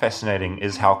find fascinating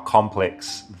is how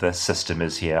complex the system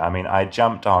is here. I mean, I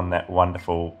jumped on that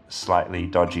wonderful, slightly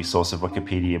dodgy source of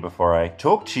Wikipedia before I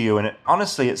talked to you, and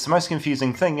honestly, it's the most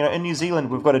confusing thing. You know, in New Zealand,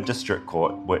 we've got a district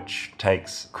court which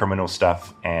takes criminal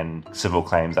stuff and civil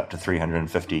claims up to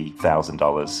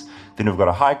 $350,000. Then we've got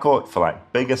a high court for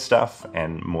like bigger stuff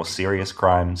and more serious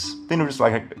crimes. Then we've just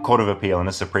like a court of appeal and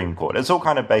a Supreme Court. It's all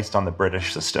kind of based on the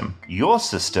British system. Your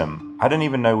system, I don't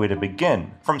even know where to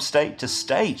begin. From state to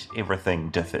state, everything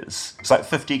differs. It's like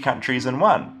 50 countries in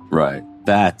one. Right.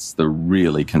 That's the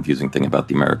really confusing thing about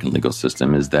the American legal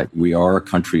system, is that we are a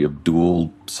country of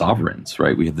dual sovereigns,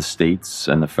 right? We have the states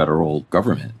and the federal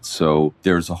government. So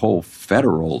there's a whole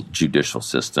federal judicial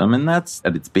system, and that's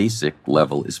at its basic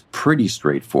level is pretty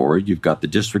straightforward. You've got the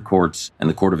district courts and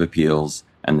the Court of Appeals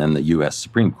and then the U.S.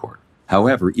 Supreme Court.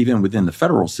 However, even within the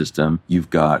federal system,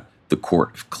 you've got the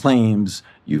Court of Claims,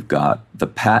 you've got the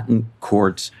patent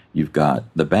courts, you've got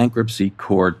the bankruptcy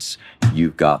courts,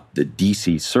 you've got the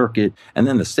D.C. Circuit, and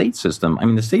then the state system. I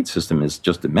mean, the state system is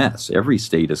just a mess. Every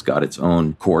state has got its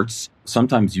own courts.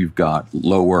 Sometimes you've got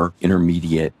lower,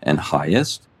 intermediate, and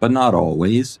highest, but not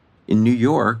always. In New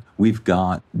York, we've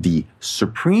got the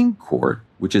Supreme Court,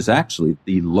 which is actually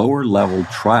the lower level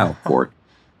trial court.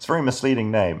 It's a very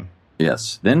misleading name.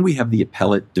 Yes. Then we have the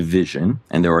appellate division,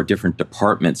 and there are different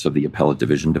departments of the appellate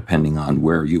division depending on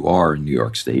where you are in New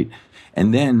York State.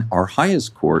 And then our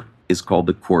highest court is called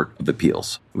the Court of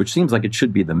Appeals, which seems like it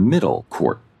should be the middle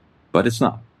court, but it's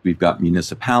not. We've got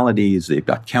municipalities, they've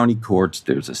got county courts,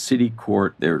 there's a city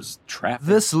court, there's traffic.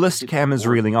 This list Cam is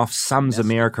reeling off sums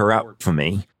America up for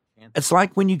me. It's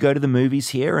like when you go to the movies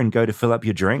here and go to fill up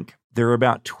your drink, there are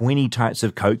about 20 types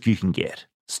of Coke you can get.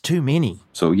 It's too many.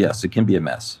 So yes, it can be a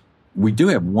mess. We do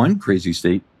have one crazy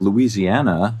state,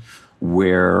 Louisiana,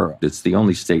 where it's the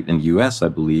only state in the U.S., I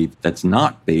believe, that's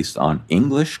not based on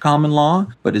English common law,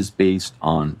 but is based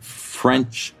on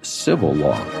French civil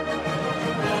law.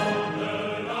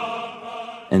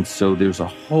 And so there's a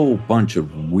whole bunch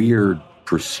of weird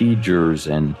procedures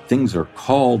and things are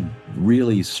called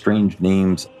really strange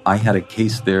names. I had a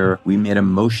case there. We made a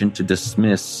motion to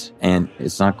dismiss, and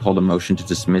it's not called a motion to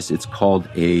dismiss. It's called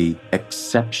a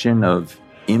exception of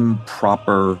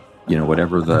improper,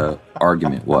 whatever the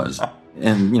argument was.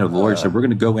 And, the lawyer said, we're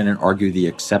going to go in and argue the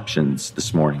exceptions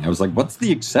this morning. I was like, what's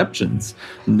the exceptions?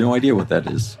 No idea what that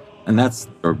is. And that's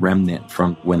a remnant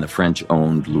from when the French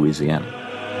owned Louisiana.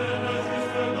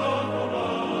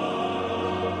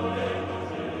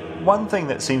 One thing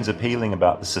that seems appealing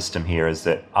about the system here is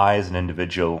that I, as an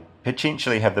individual,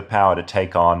 potentially have the power to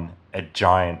take on a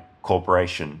giant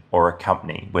corporation or a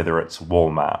company, whether it's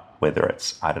Walmart, whether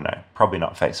it's, I don't know, probably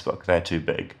not Facebook, they're too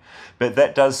big. But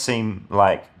that does seem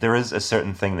like there is a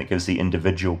certain thing that gives the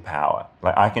individual power.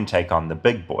 Like I can take on the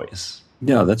big boys.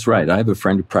 Yeah, that's right. I have a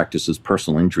friend who practices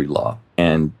personal injury law,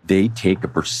 and they take a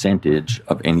percentage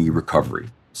of any recovery.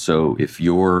 So if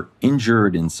you're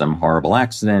injured in some horrible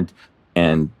accident,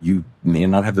 and you may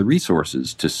not have the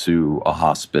resources to sue a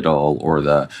hospital or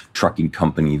the trucking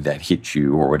company that hit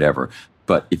you or whatever.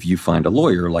 But if you find a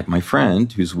lawyer like my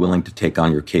friend who's willing to take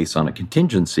on your case on a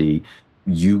contingency,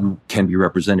 you can be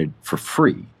represented for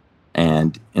free.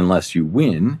 And unless you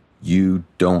win, you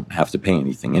don't have to pay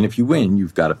anything. And if you win,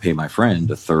 you've got to pay my friend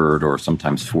a third or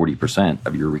sometimes 40%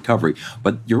 of your recovery.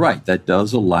 But you're right, that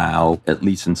does allow, at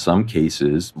least in some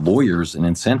cases, lawyers an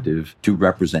incentive to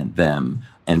represent them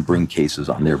and bring cases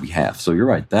on their behalf. So you're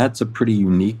right, that's a pretty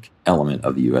unique element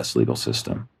of the U.S. legal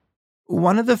system.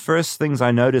 One of the first things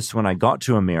I noticed when I got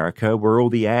to America were all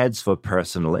the ads for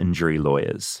personal injury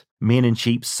lawyers. Men in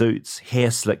cheap suits,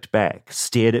 hair slicked back,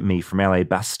 stared at me from LA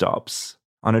bus stops.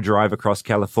 On a drive across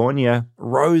California,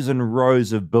 rows and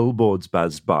rows of billboards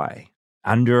buzzed by.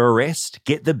 Under arrest,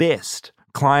 get the best.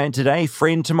 Client today,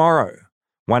 friend tomorrow.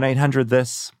 1-800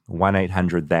 this,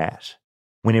 1-800 that.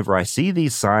 Whenever I see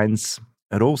these signs,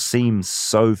 it all seems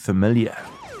so familiar.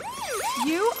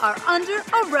 You are under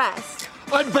arrest.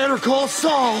 I'd better call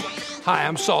Saul. Hi,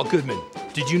 I'm Saul Goodman.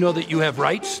 Did you know that you have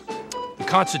rights? The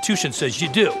Constitution says you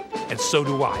do, and so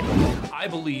do I. I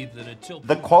believe that until...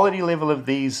 The quality level of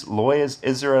these lawyers,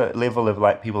 is there a level of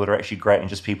like people that are actually great and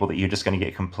just people that you're just going to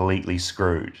get completely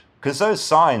screwed? Because those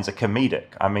signs are comedic.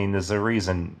 I mean, there's a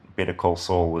reason Better Call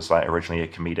Saul was like originally a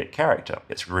comedic character.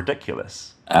 It's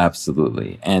ridiculous.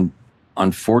 Absolutely. And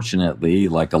unfortunately,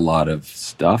 like a lot of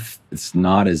stuff, it's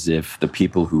not as if the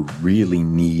people who really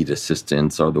need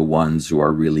assistance are the ones who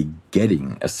are really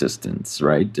getting assistance,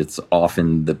 right? It's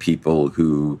often the people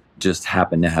who just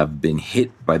happen to have been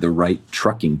hit by the right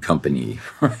trucking company,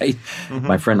 right? Mm-hmm.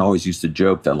 My friend always used to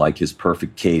joke that like his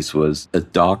perfect case was a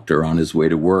doctor on his way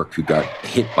to work who got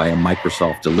hit by a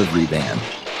Microsoft delivery van.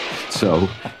 So,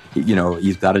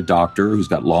 he's got a doctor who's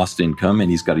got lost income and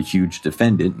he's got a huge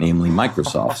defendant, namely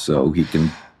Microsoft. So he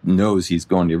knows he's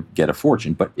going to get a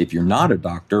fortune. But if you're not a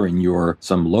doctor and you're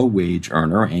some low-wage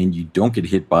earner and you don't get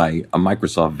hit by a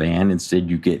Microsoft van, instead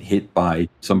you get hit by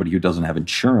somebody who doesn't have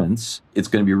insurance, it's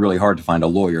going to be really hard to find a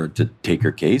lawyer to take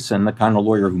your case. And the kind of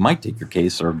lawyer who might take your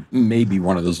case are maybe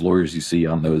one of those lawyers you see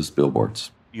on those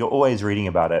billboards. You're always reading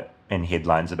about it in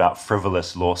headlines about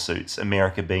frivolous lawsuits,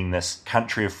 America being this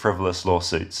country of frivolous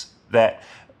lawsuits. That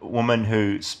woman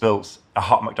who spilt a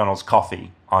hot McDonald's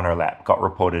coffee on her lap got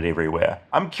reported everywhere.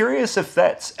 I'm curious if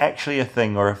that's actually a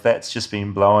thing or if that's just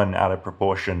been blown out of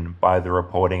proportion by the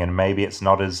reporting and maybe it's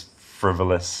not as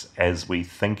frivolous as we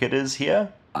think it is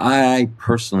here. I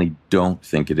personally don't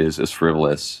think it is as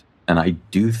frivolous. And I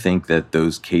do think that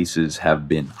those cases have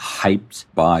been hyped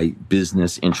by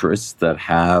business interests that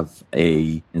have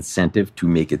a incentive to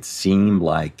make it seem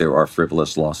like there are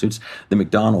frivolous lawsuits. The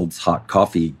McDonald's hot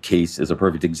coffee case is a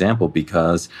perfect example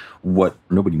because what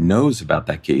nobody knows about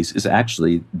that case is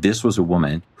actually this was a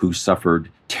woman who suffered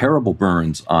terrible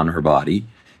burns on her body.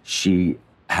 She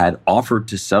had offered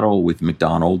to settle with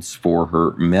McDonald's for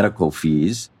her medical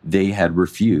fees. They had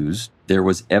refused. There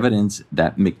was evidence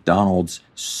that McDonald's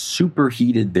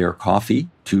superheated their coffee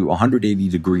to 180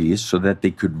 degrees so that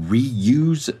they could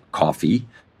reuse coffee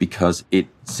because it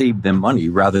saved them money.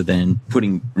 Rather than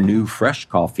putting new, fresh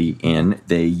coffee in,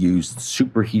 they used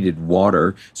superheated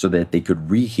water so that they could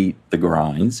reheat the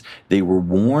grinds. They were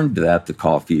warned that the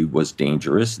coffee was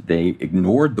dangerous. They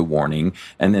ignored the warning.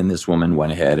 And then this woman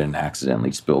went ahead and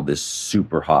accidentally spilled this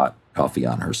super hot coffee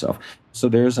on herself. So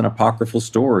there's an apocryphal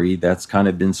story that's kind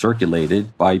of been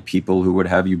circulated by people who would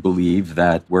have you believe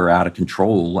that we're out of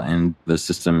control and the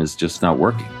system is just not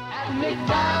working.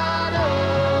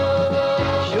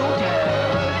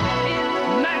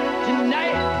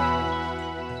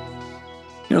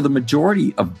 You know, the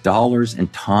majority of dollars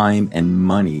and time and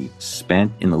money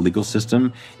spent in the legal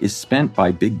system is spent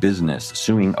by big business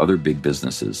suing other big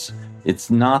businesses.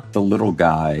 It's not the little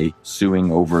guy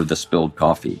suing over the spilled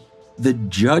coffee. The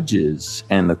judges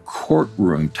and the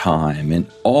courtroom time and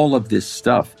all of this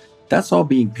stuff, that's all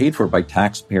being paid for by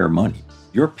taxpayer money.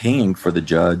 You're paying for the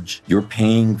judge, you're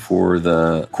paying for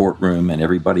the courtroom and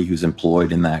everybody who's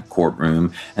employed in that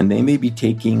courtroom, and they may be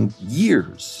taking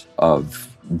years of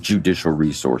judicial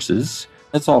resources.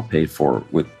 It's all paid for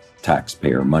with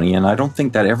taxpayer money, and I don't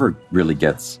think that ever really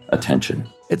gets attention.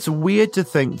 It's weird to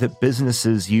think that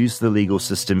businesses use the legal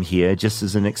system here just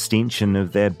as an extension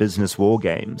of their business war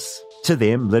games. To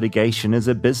them, litigation is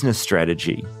a business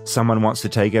strategy. Someone wants to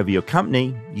take over your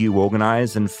company, you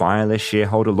organize and file a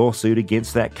shareholder lawsuit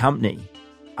against that company.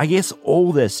 I guess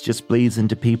all this just bleeds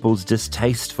into people's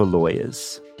distaste for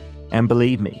lawyers. And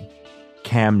believe me,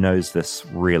 Cam knows this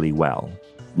really well.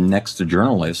 Next to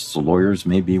journalists, lawyers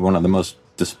may be one of the most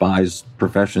despised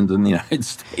professions in the United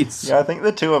States. Yeah, I think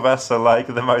the two of us are like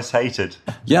the most hated.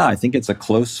 Yeah, I think it's a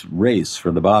close race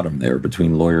for the bottom there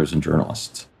between lawyers and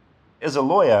journalists. As a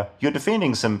lawyer, you're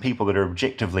defending some people that are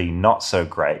objectively not so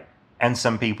great and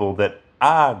some people that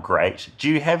are great. Do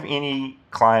you have any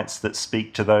clients that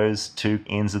speak to those two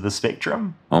ends of the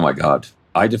spectrum? Oh my God.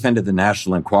 I defended the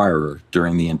National Enquirer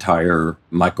during the entire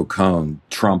Michael Cohen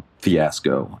Trump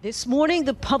fiasco. This morning,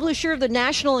 the publisher of the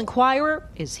National Enquirer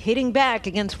is hitting back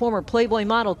against former Playboy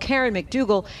model Karen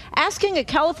McDougal, asking a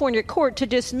California court to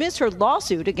dismiss her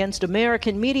lawsuit against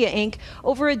American Media Inc.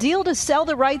 over a deal to sell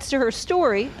the rights to her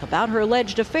story about her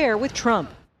alleged affair with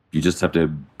Trump. You just have to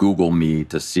Google me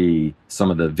to see some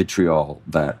of the vitriol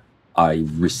that I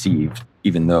received,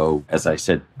 even though, as I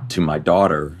said to my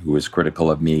daughter, who is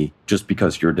critical of me, just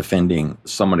because you're defending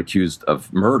someone accused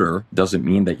of murder doesn't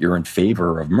mean that you're in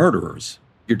favor of murderers.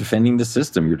 You're defending the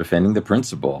system. You're defending the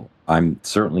principle. I'm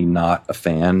certainly not a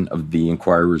fan of the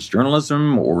Enquirer's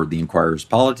journalism or the Enquirer's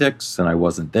politics, and I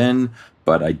wasn't then,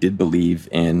 but I did believe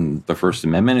in the First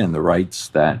Amendment and the rights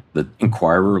that the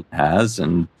Enquirer has,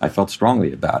 and I felt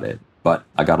strongly about it. But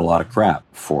I got a lot of crap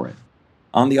for it.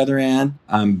 On the other hand,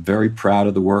 I'm very proud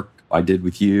of the work I did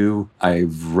with you.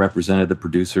 I've represented the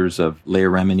producers of Leah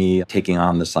Remini taking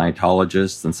on the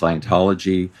Scientologists and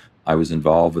Scientology. I was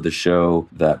involved with a show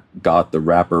that got the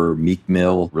rapper Meek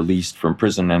Mill released from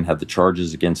prison and had the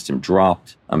charges against him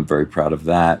dropped. I'm very proud of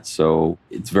that. So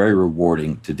it's very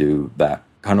rewarding to do that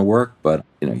kind of work, but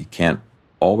you can't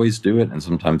always do it. And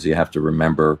sometimes you have to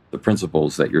remember the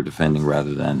principles that you're defending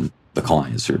rather than the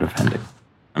clients you're defending.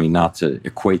 I mean, not to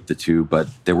equate the two, but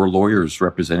there were lawyers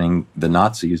representing the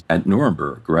Nazis at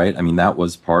Nuremberg, right? I mean, that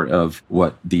was part of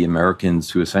what the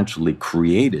Americans who essentially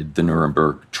created the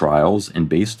Nuremberg trials and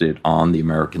based it on the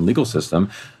American legal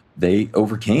system. They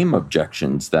overcame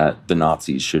objections that the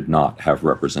Nazis should not have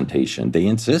representation. They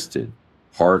insisted.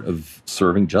 Part of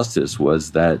serving justice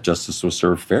was that justice was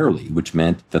served fairly, which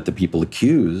meant that the people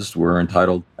accused were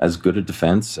entitled as good a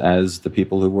defense as the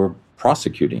people who were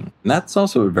prosecuting. And that's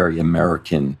also a very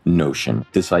American notion.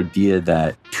 This idea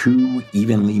that two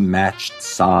evenly matched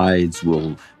sides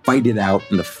will fight it out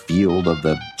in the field of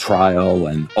the trial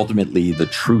and ultimately the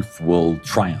truth will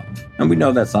triumph. And we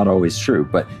know that's not always true,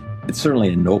 but it's certainly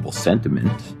a noble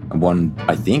sentiment and one,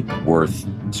 I think, worth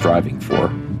striving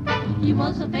for. He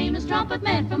was a famous trumpet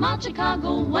man from out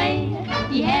Chicago way.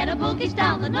 He had a boogie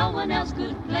style that no one else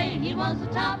could play. He was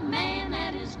the top man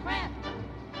at his craft.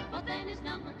 But then his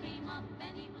number came up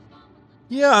and he was gone.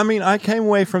 Yeah, I mean, I came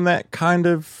away from that kind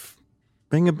of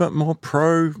being a bit more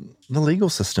pro the legal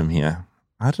system here.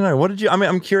 I don't know. What did you,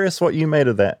 I'm curious what you made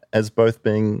of that as both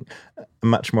being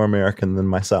much more American than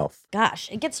myself. Gosh,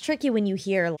 it gets tricky when you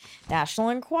hear National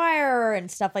Enquirer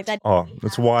and stuff like that. Oh,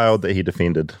 it's wild that he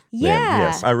defended Yeah. them.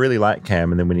 Yes, I really like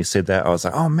Cam. And then when he said that, I was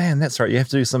like, oh man, that's right. You have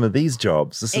to do some of these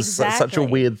jobs. This is such a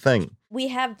weird thing. We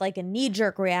have like a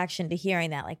knee-jerk reaction to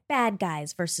hearing that, like bad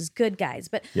guys versus good guys.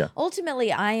 But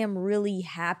ultimately, I am really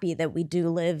happy that we do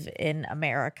live in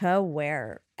America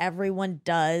where everyone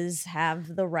does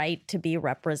have the right to be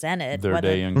represented. Their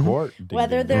day in court.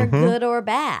 Whether they're good or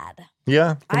bad.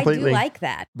 Yeah, completely. I do like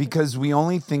that. Because we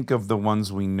only think of the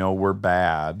ones we know were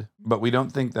bad, but we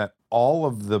don't think that all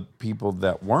of the people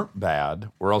that weren't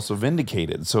bad were also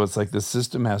vindicated. So it's like the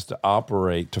system has to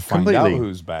operate to find out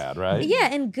who's bad, right? Yeah,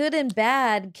 and good and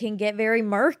bad can get very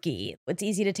murky. It's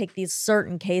easy to take these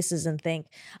certain cases and think,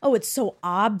 oh, it's so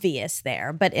obvious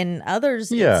there. But in others,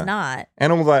 it's not.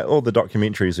 And all the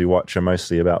documentaries we watch are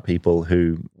mostly about people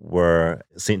who were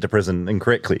sent to prison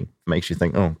incorrectly. Makes you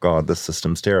think, oh, God, this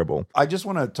system's terrible. I just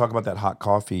want to talk about that hot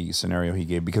coffee scenario he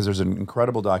gave because there's an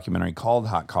incredible documentary called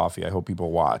Hot Coffee. I hope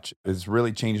people watch. It's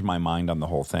really changed my mind on the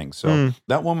whole thing. So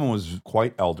that woman was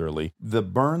quite elderly. The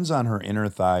burns on her inner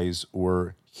thighs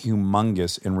were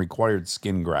humongous and required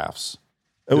skin grafts.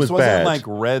 It was this wasn't bad. like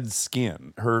red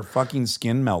skin. Her fucking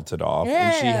skin melted off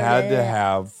and she had to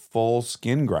have full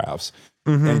skin grafts.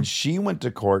 And she went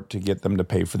to court to get them to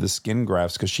pay for the skin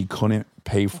grafts because she couldn't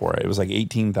pay for it. It was like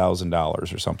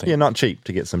 $18,000 or something. Yeah, not cheap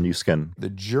to get some new skin. The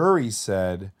jury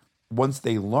said once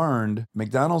they learned,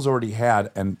 McDonald's already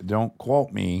had, and don't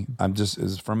quote me, I'm just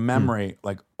is from memory,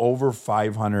 like over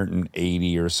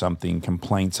 580 or something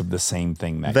complaints of the same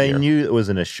thing that They year. knew it was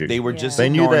an issue. They were just They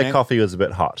knew ignoring their it. coffee was a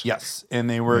bit hot. Yes, and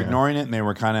they were ignoring it, and they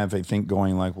were kind of, I think,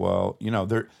 going like, well, you know,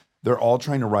 they're all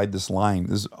trying to ride this line.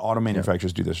 This auto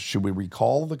manufacturers do this. Should we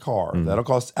recall the car? That'll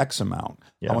cost X amount.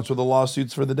 How much will the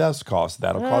lawsuits for the desk cost?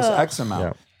 That'll cost X amount.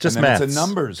 Yeah. Just and then maths. it's a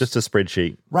numbers. Just a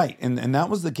spreadsheet. Right. And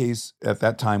that was the case at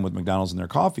that time with McDonald's and their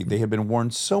coffee. They had been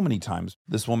warned so many times.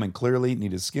 This woman clearly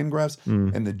needed skin grafts.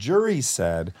 And the jury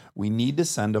said, we need to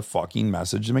send a fucking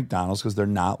message to McDonald's because they're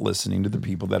not listening to the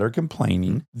people that are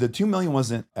complaining. The $2 million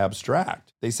wasn't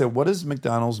abstract. They said, what does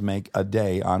McDonald's make a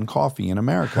day on coffee in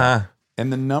America?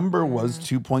 And the number was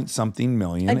 2-point-something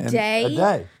million. A day? A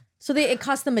day. So it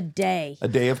cost them a day. A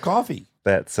day of coffee.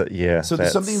 That's yeah. So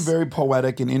there's something very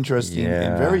poetic and interesting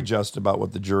and very just about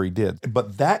what the jury did.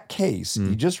 But that case,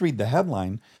 you just read the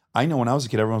headline. I know when I was a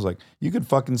kid, everyone was like, you could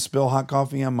fucking spill hot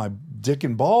coffee on my dick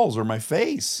and balls or my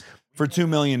face for $2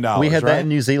 million. We had that in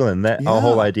New Zealand. That our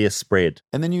whole idea spread.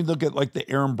 And then you look at like the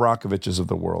Aaron Brockoviches of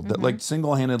the world that like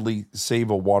single-handedly save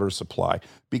a water supply.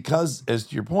 Because, as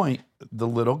to your point, the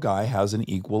little guy has an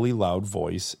equally loud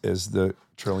voice as the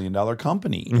trillion-dollar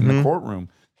company in the courtroom.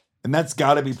 And that's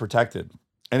got to be protected.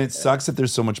 And it sucks that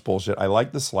there's so much bullshit. I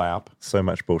like the slap. So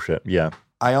much bullshit, yeah.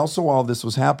 I also, while this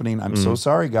was happening, I'm so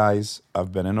sorry, guys.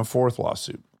 I've been in a fourth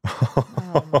lawsuit.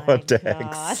 Oh,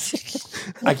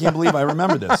 Dex. I can't believe I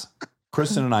remember this.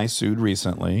 Kristen and I sued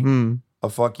recently a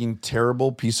fucking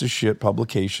terrible piece of shit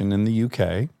publication in the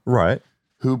UK. Right.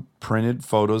 Who printed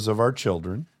photos of our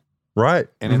children. Right.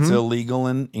 And it's illegal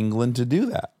in England to do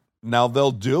that. Now they'll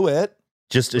do it.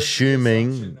 Just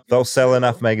assuming they'll sell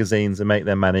enough magazines and make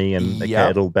their money and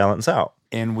it'll balance out.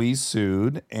 And we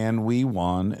sued and we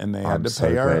won and they had to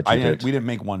pay our... We didn't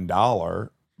make $1.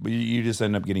 But you just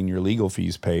end up getting your legal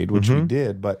fees paid, which we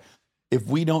did. But if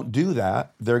we don't do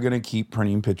that, they're going to keep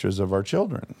printing pictures of our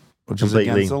children, which is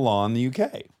against the law in the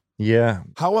UK. Yeah.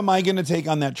 How am I going to take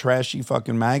on that trashy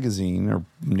fucking magazine or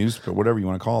newspaper, whatever you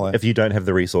want to call it? If you don't have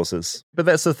the resources. But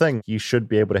that's the thing. You should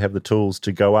be able to have the tools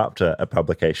to go up to a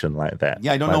publication like that.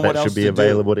 Yeah, I don't know what else should be to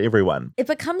available to everyone. It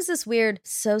becomes this weird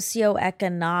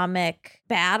socioeconomic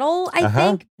battle, I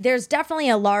think. There's definitely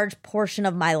a large portion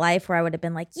of my life where I would have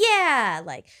been like, yeah,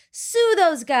 like, sue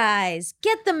those guys,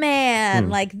 get the man.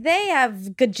 Like, they have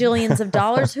gajillions of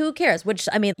dollars. Who cares? Which,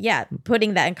 I mean, yeah,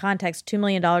 putting that in context, $2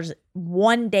 million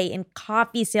one day in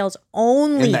coffee sales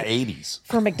only. In the 80s.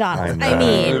 For McDonald's. I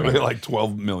mean. Like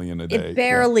 12 million a day. It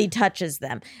barely touches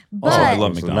them. But, I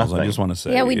love McDonald's. I just want to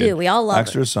say. Yeah, we do. We all love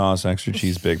extra sauce, extra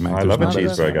cheese, Big Mac. I love a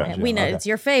cheeseburger. We know it's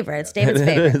your favorite. It's David's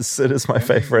favorite. It is my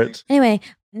favorite. Anyway,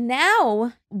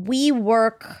 now we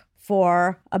work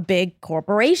for a big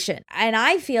corporation. And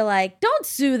I feel like, don't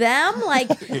sue them. Like,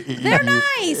 they're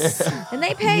nice. And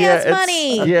they pay us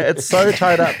money. Yeah, it's so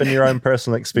tied up in your own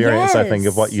personal experience, I think,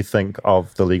 of what you think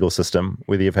of the legal system,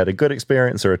 whether you've had a good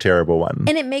experience or a terrible one.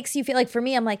 And it makes you feel like, for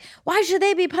me, I'm like, why should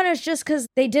they be punished just because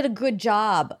they did a good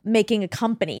job making a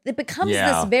company? It becomes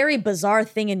this very bizarre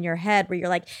thing in your head where you're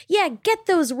like, yeah, get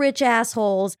those rich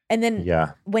assholes. And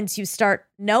then once you start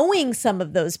knowing some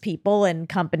of those people and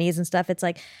companies and stuff, it's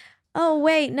like, oh,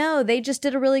 wait, no, they just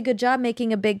did a really good job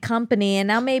making a big company. And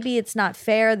now maybe it's not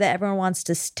fair that everyone wants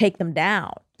to take them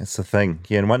down. It's the thing.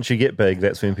 Yeah, and once you get big,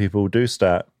 that's when people do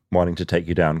start wanting to take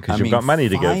you down because you've got money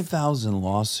to give. 5,000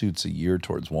 lawsuits a year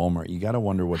towards Walmart. You got to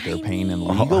wonder what they're paying in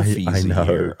legal fees a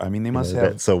year. I mean, they must have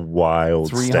that's a wild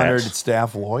 300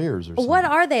 staff lawyers or something. What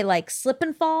are they, like slip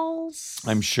and falls?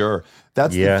 I'm sure.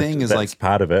 That's the thing is that's like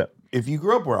part of it. If you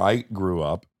grew up where I grew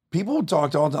up, people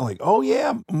talked all the time like, oh,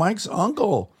 yeah, Mike's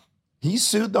uncle. He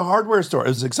sued the hardware store. It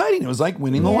was exciting. It was like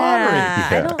winning the lottery.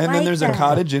 I don't And then there's a that.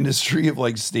 cottage industry of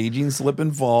like staging slip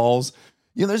and falls.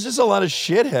 There's just a lot of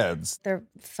shitheads. They're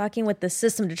fucking with the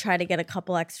system to try to get a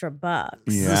couple extra bucks.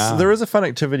 Yeah. There is a fun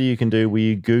activity you can do where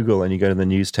you Google and you go to the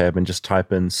news tab and just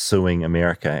type in Suing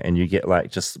America and you get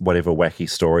like just whatever wacky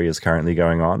story is currently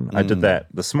going on. I did that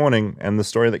this morning, and the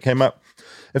story that came up,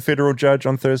 a federal judge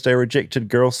on Thursday rejected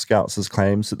Girl Scouts'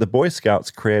 claims that the Boy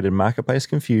Scouts created marketplace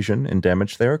confusion and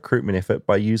damaged their recruitment effort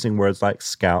by using words like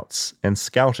scouts and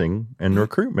scouting in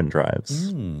recruitment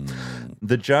drives.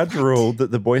 The judge ruled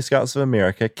that the Boy Scouts of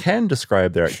America can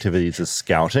describe their activities as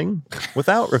scouting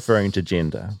without referring to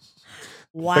gender.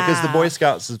 Wow. Because the Boy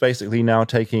Scouts is basically now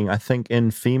taking, I think,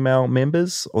 in female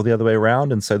members or the other way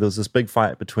around. And so there was this big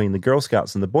fight between the Girl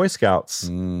Scouts and the Boy Scouts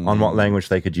on what language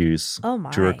they could use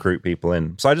to recruit people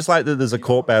in. So I just like that there's a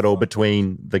court battle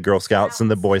between the Girl Scouts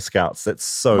and the Boy Scouts. That's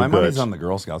so My good. money's on the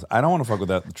Girl Scouts. I don't want to fuck with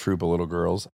that troop of little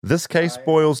girls. This case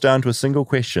boils down to a single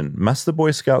question. Must the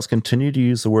Boy Scouts continue to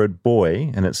use the word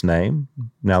boy in its name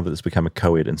now that it's become a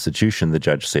co-ed institution, the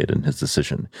judge said in his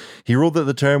decision. He ruled that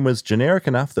the term was generic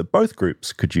enough that both groups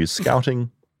could use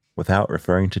scouting without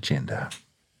referring to gender.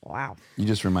 Wow. You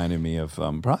just reminded me of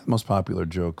probably the most popular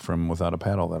joke from Without a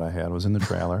Paddle that I had was in the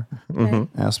trailer.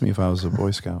 Asked me if I was a Boy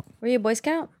Scout. Were you a Boy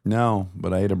Scout? No,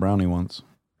 but I ate a brownie once.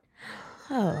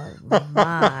 Oh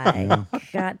my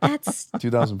God. That's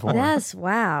 2004. That's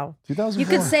wow. 2004. You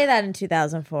could say that in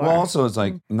 2004. Well, also it's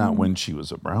like not when she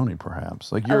was a brownie,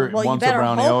 perhaps. Like you're well, you once a better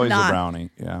brownie, hope always not. a brownie.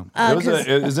 Yeah, Because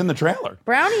it was in the trailer.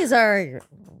 brownies are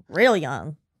real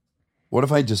young. What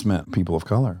if I just met people of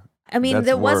color? I mean, That's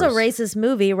there was a worse. racist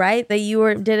movie, right? That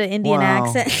you did an Indian Well,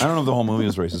 accent. I don't know if the whole movie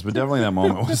was racist, but definitely that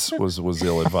moment was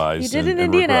ill advised. You did an and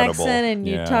Indian regrettable. accent, and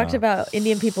you Yeah. talked about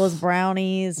Indian people as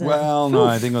brownies. And, Well, no,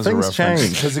 I think it was Things a reference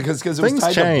change. because it was Things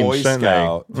tied to Boy change, don't they?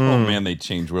 Scout. Oh man, they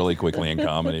change really quickly in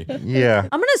comedy. Yeah.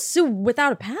 I'm gonna sue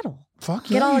Without a Paddle. Fuck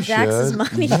Get all you of Dax's should.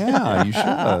 money. Yeah, you should.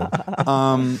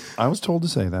 I was told to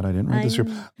say that. I didn't read the script,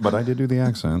 but I did do the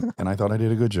accent, and I thought I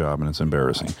did a good job, and it's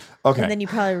embarrassing. Okay. And then you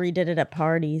probably redid it at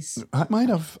parties. I might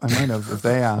have if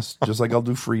they asked, just like I'll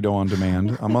do Frito on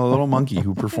demand. I'm a little monkey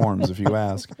who performs if you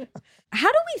ask.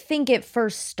 How do we think it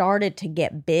first started to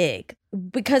get big?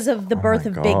 Because of the birth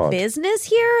of big God. business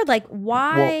here? Like,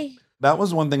 why? Well, that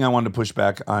was one thing I wanted to push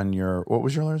back on your, what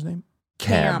was your lawyer's name?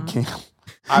 Cam.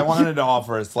 I wanted to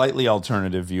offer a slightly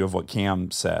alternative view of what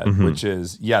Cam said, which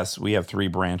is, yes, we have three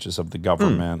branches of the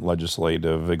government,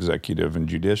 legislative, executive, and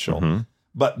judicial.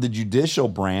 But the judicial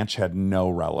branch had no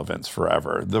relevance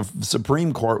forever. The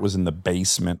Supreme Court was in the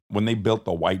basement. When they built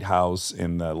the White House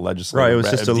in the legislative Right, it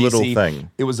was just a little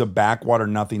thing. It was a backwater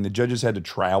nothing. The judges had to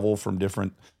travel from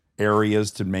different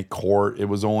areas to make court. It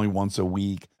was only once a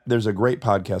week. There's a great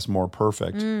podcast, More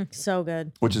Perfect, So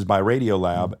good. which is by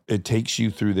Radiolab. It takes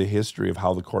you through the history of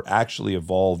how the court actually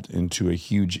evolved into a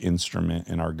huge instrument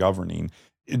in our governing.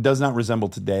 It does not resemble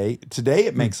today. Today,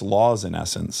 it makes laws in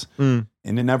essence, and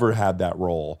it never had that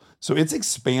role. So it's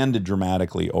expanded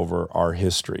dramatically over our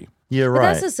history. Yeah, But right.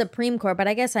 that's the Supreme Court. But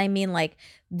I guess I mean like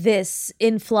this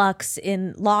influx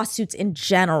in lawsuits in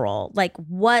general. Like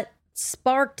what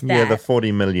sparked that? Yeah, the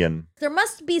 40 million. There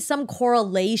must be some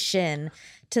correlation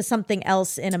to something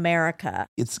else in America.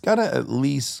 It's got to at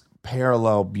least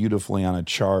parallel beautifully on a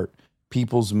chart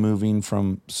people's moving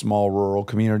from small rural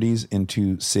communities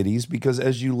into cities, because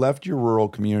as you left your rural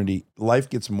community, life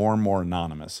gets more and more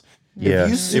anonymous. Yeah,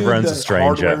 If you sued everyone's the a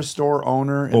stranger. hardware store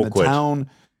owner in Awkward. the town,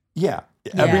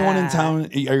 everyone in town,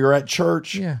 you're at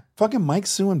church, fucking Mike,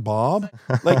 Sue, and Bob.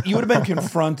 Like, you would have been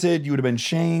confronted, you would have been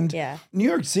shamed. Yeah. New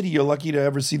York City, you're lucky to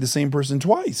ever see the same person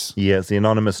twice. Yes, the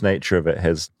anonymous nature of it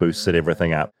has boosted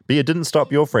everything up. But it didn't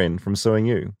stop your friend from suing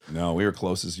you. No, we were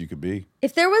close as you could be.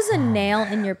 If there was a nail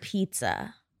in your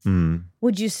pizza,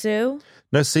 would you sue?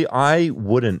 No, see, I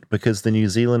wouldn't, because the New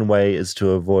Zealand way is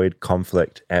to avoid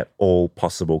conflict at all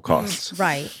possible costs.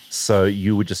 Right. So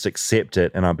you would just accept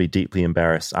it, and I'd be deeply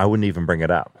embarrassed. I wouldn't even bring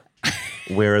it up.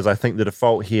 Whereas I think the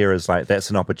default here is like, that's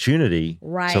an opportunity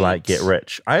to like get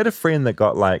rich. I had a friend that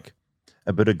got like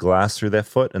a bit of glass through their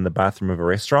foot in the bathroom of a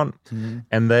restaurant,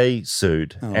 and they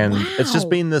sued. And it's just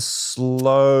been this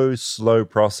slow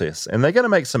process. And they're going to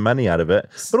make some money out of it.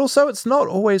 But also, it's not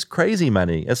always crazy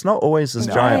money. It's not always this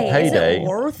giant payday. Is it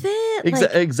worth it?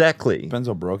 Exactly. Depends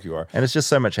how broke you are. And it's just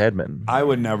so much admin. I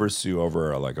would never sue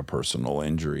over like a personal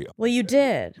injury. Well, you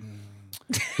did.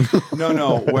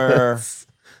 No, where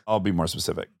I'll be more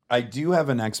specific. I do have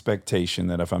an expectation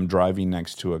that if I'm driving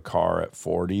next to a car at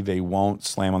 40, they won't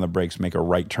slam on the brakes, make a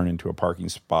right turn into a parking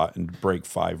spot, and break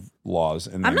 5 laws.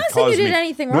 And I'm then not saying you cause did me-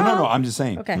 anything No, wrong. I'm just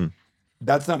saying. Okay.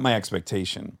 That's not my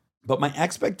expectation. But my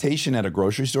expectation at a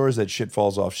grocery store is that shit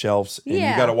falls off shelves and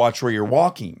Yeah. you got to watch where you're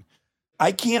walking.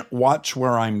 I can't watch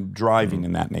where I'm driving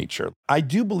in that nature. I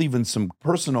do believe in some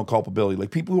personal culpability.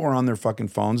 Like people who are on their fucking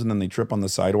phones and then they trip on the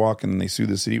sidewalk and then they sue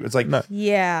the city. It's like,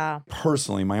 Yeah.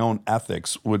 personally, my own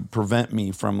ethics would prevent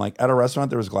me from like at a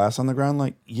restaurant, there was glass on the ground.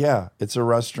 Like, yeah, it's a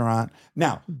restaurant.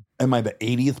 Now, am I the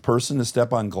 80th person to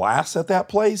step on glass at that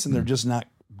place and they're just not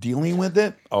dealing with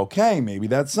it? Okay, maybe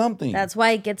that's something. That's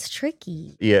why it gets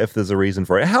tricky. Yeah, if there's a reason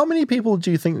for it. How many people do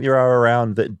you think there are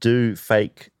around that do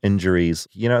fake injuries?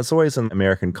 You know, it's always in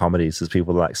American comedies as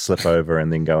people like slip over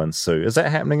and then go and sue. Is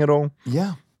that happening at all?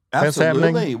 Yeah. That's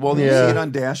Absolutely. happening? Well, you Yeah. see it on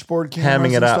dashboard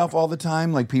cameras Hamming it and up. stuff all the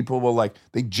time. Like people will like,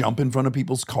 they jump in front of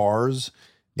people's cars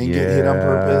and get hit on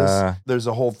purpose. There's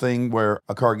a whole thing where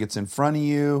a car gets in front of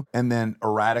you and then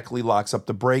erratically locks up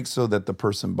the brakes so that the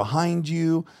person behind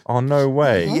you. Oh, no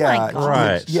way. Yeah.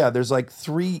 Right. Yeah. There's like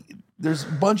there's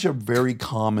a bunch of very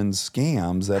common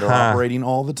scams that are Huh. operating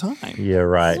all the time. Yeah,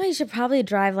 right. That's why you should probably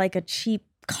drive like a cheap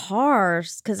car.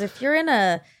 Because if you're in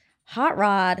a hot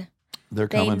rod, They're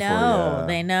they coming know. for you.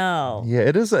 They know. Yeah,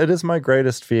 it is my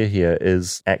greatest fear here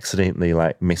is accidentally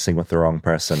like messing with the wrong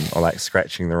person or like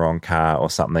scratching the wrong car or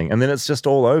something. And then it's just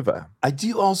all over. I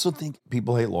do also think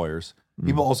people hate lawyers.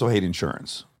 People also hate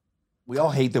insurance. We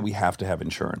all hate that we have to have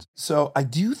insurance. So I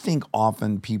do think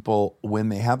often people, when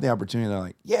they have the opportunity, they're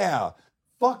like, yeah,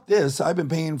 fuck this. I've been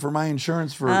paying for my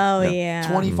insurance for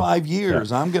 25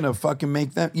 years. I'm going to fucking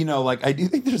make them, like I do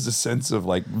think there's a sense of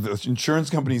like the insurance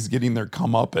companies getting their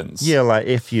comeuppance. Yeah, like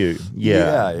F you.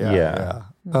 Yeah.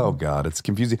 Oh God, it's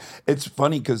confusing. It's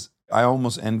funny because I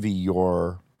almost envy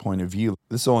your point of view.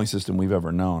 This is the only system we've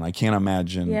ever known. I can't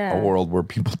imagine a world where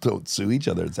people don't sue each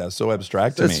other. It's so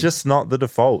abstract to me. It's just not the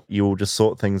default. You will just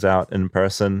sort things out in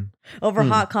person. Over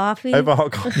hot coffee? Over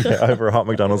hot coffee. Yeah, over a hot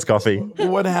McDonald's coffee.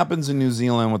 What happens in New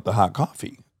Zealand with the hot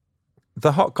coffee?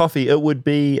 The hot coffee, it would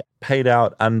be paid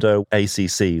out under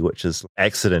ACC, which is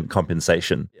accident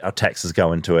compensation. Our taxes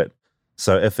go into it.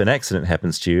 So if an accident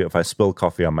happens to you, if I spill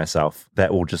coffee on myself,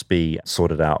 that will just be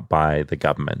sorted out by the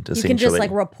government, You essentially. can just like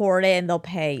report it and they'll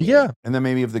pay you. Yeah. And then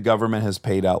maybe if the government has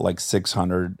paid out like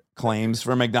 600 claims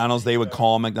for McDonald's, they would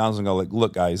call McDonald's and go like,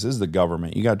 look, guys, this is the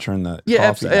government. You got to turn the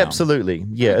coffee down. Absolutely.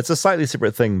 Yeah, it's a slightly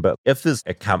separate thing. But if there's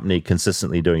a company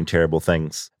consistently doing terrible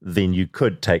things, then you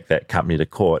could take that company to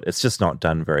court. It's just not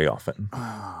done very often.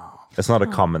 It's not a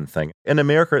common thing. In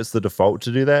America, it's the default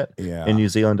to do that. Yeah. In New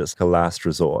Zealand, it's the last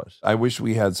resort. I wish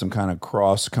we had some kind of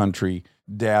cross-country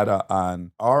data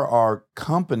on are our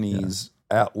companies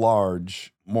at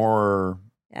large more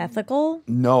ethical?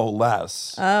 No,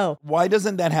 less. Oh. Why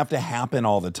doesn't that have to happen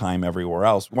all the time everywhere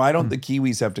else? Why don't the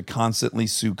Kiwis have to constantly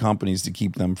sue companies to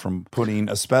keep them from putting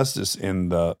asbestos in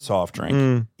the soft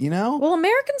drink? You know? Well,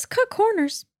 Americans cut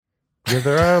corners. Yeah,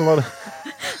 there are a lot of...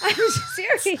 I'm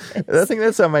serious. I think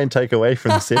that's our main takeaway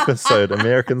from this episode.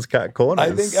 Americans cut corners.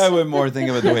 I think I would more think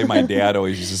of it the way my dad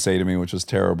always used to say to me, which was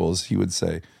terrible, is he would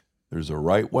say, there's a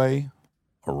right way,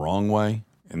 a wrong way,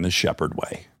 and the shepherd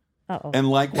way. Uh-oh. And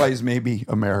likewise, maybe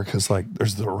America's like,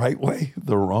 there's the right way,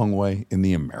 the wrong way, and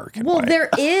the American way. Well, there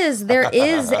is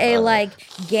a like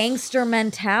gangster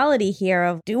mentality here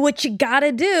of do what you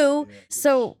gotta do.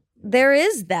 So there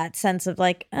is that sense of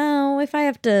like, oh, if I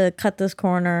have to cut this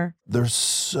corner. There's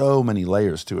so many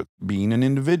layers to it. Being an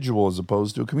individual as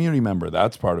opposed to a community member,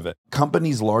 that's part of it.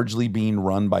 Companies largely being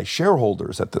run by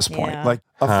shareholders at this point. Yeah. Like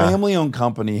a family-owned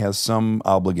company has some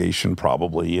obligation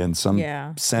probably and some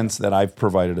sense that I've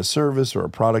provided a service or a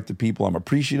product to people. I'm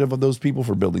appreciative of those people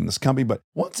for building this company. But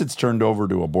once it's turned over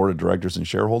to a board of directors and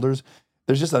shareholders,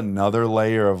 there's just another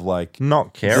layer of like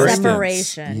not caring.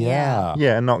 Separation. Yeah.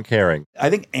 Yeah, not caring. I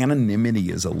think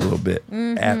anonymity is a little bit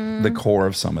at the core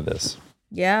of some of this.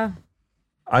 Yeah.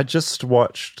 I just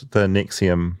watched the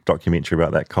Nexium documentary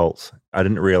about that cult. I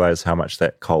didn't realize how much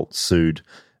that cult sued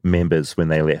members when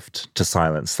they left to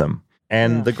silence them.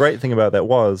 And the great thing about that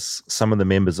was some of the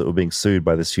members that were being sued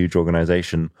by this huge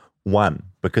organization won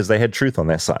because they had truth on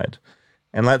their side.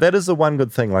 And like that is the one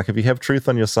good thing. Like if you have truth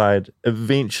on your side,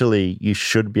 eventually you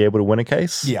should be able to win a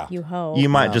case. Yeah. You hope. You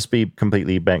might just be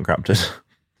completely bankrupted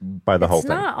by the whole It's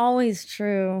thing. not always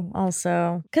true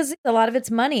also. Because a lot of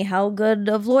it's money. How good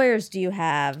of lawyers do you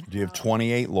have? Do you have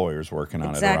 28 lawyers working on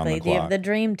it around Exactly. the Do you clock? have the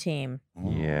dream team?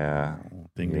 Yeah.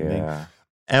 Ding, ding, ding.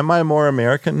 Am I more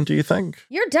American, do you think?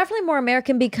 You're definitely more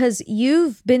American because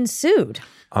you've been sued.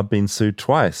 I've been sued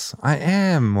twice. I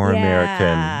am more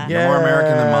American. You're more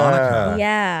American than Monica.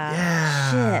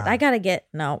 Yeah. Shit. I gotta get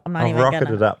no, I'm not I've even rocketed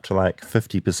gonna. up to like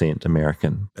 50%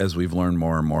 American. As we've learned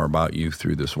more and more about you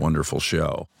through this wonderful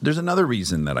show, there's another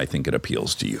reason that I think it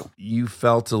appeals to you. You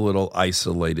felt a little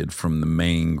isolated from the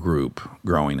main group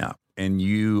growing up, and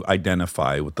you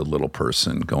identify with the little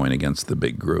person going against the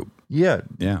big group. Yeah.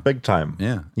 Big time.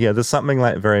 Yeah, there's something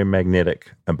like very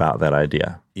magnetic about that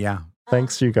idea. Yeah.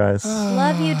 Thanks, you guys.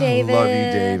 Love you, David. Love you,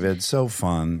 David. So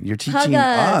fun. You're teaching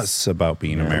us. us about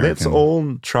being American. Let's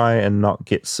all try and not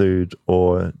get sued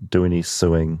or do any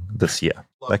suing this year.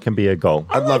 That can be a goal.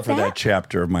 I'd love for that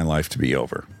chapter of my life to be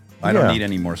over. I don't need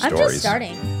any more stories. I'm just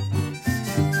starting.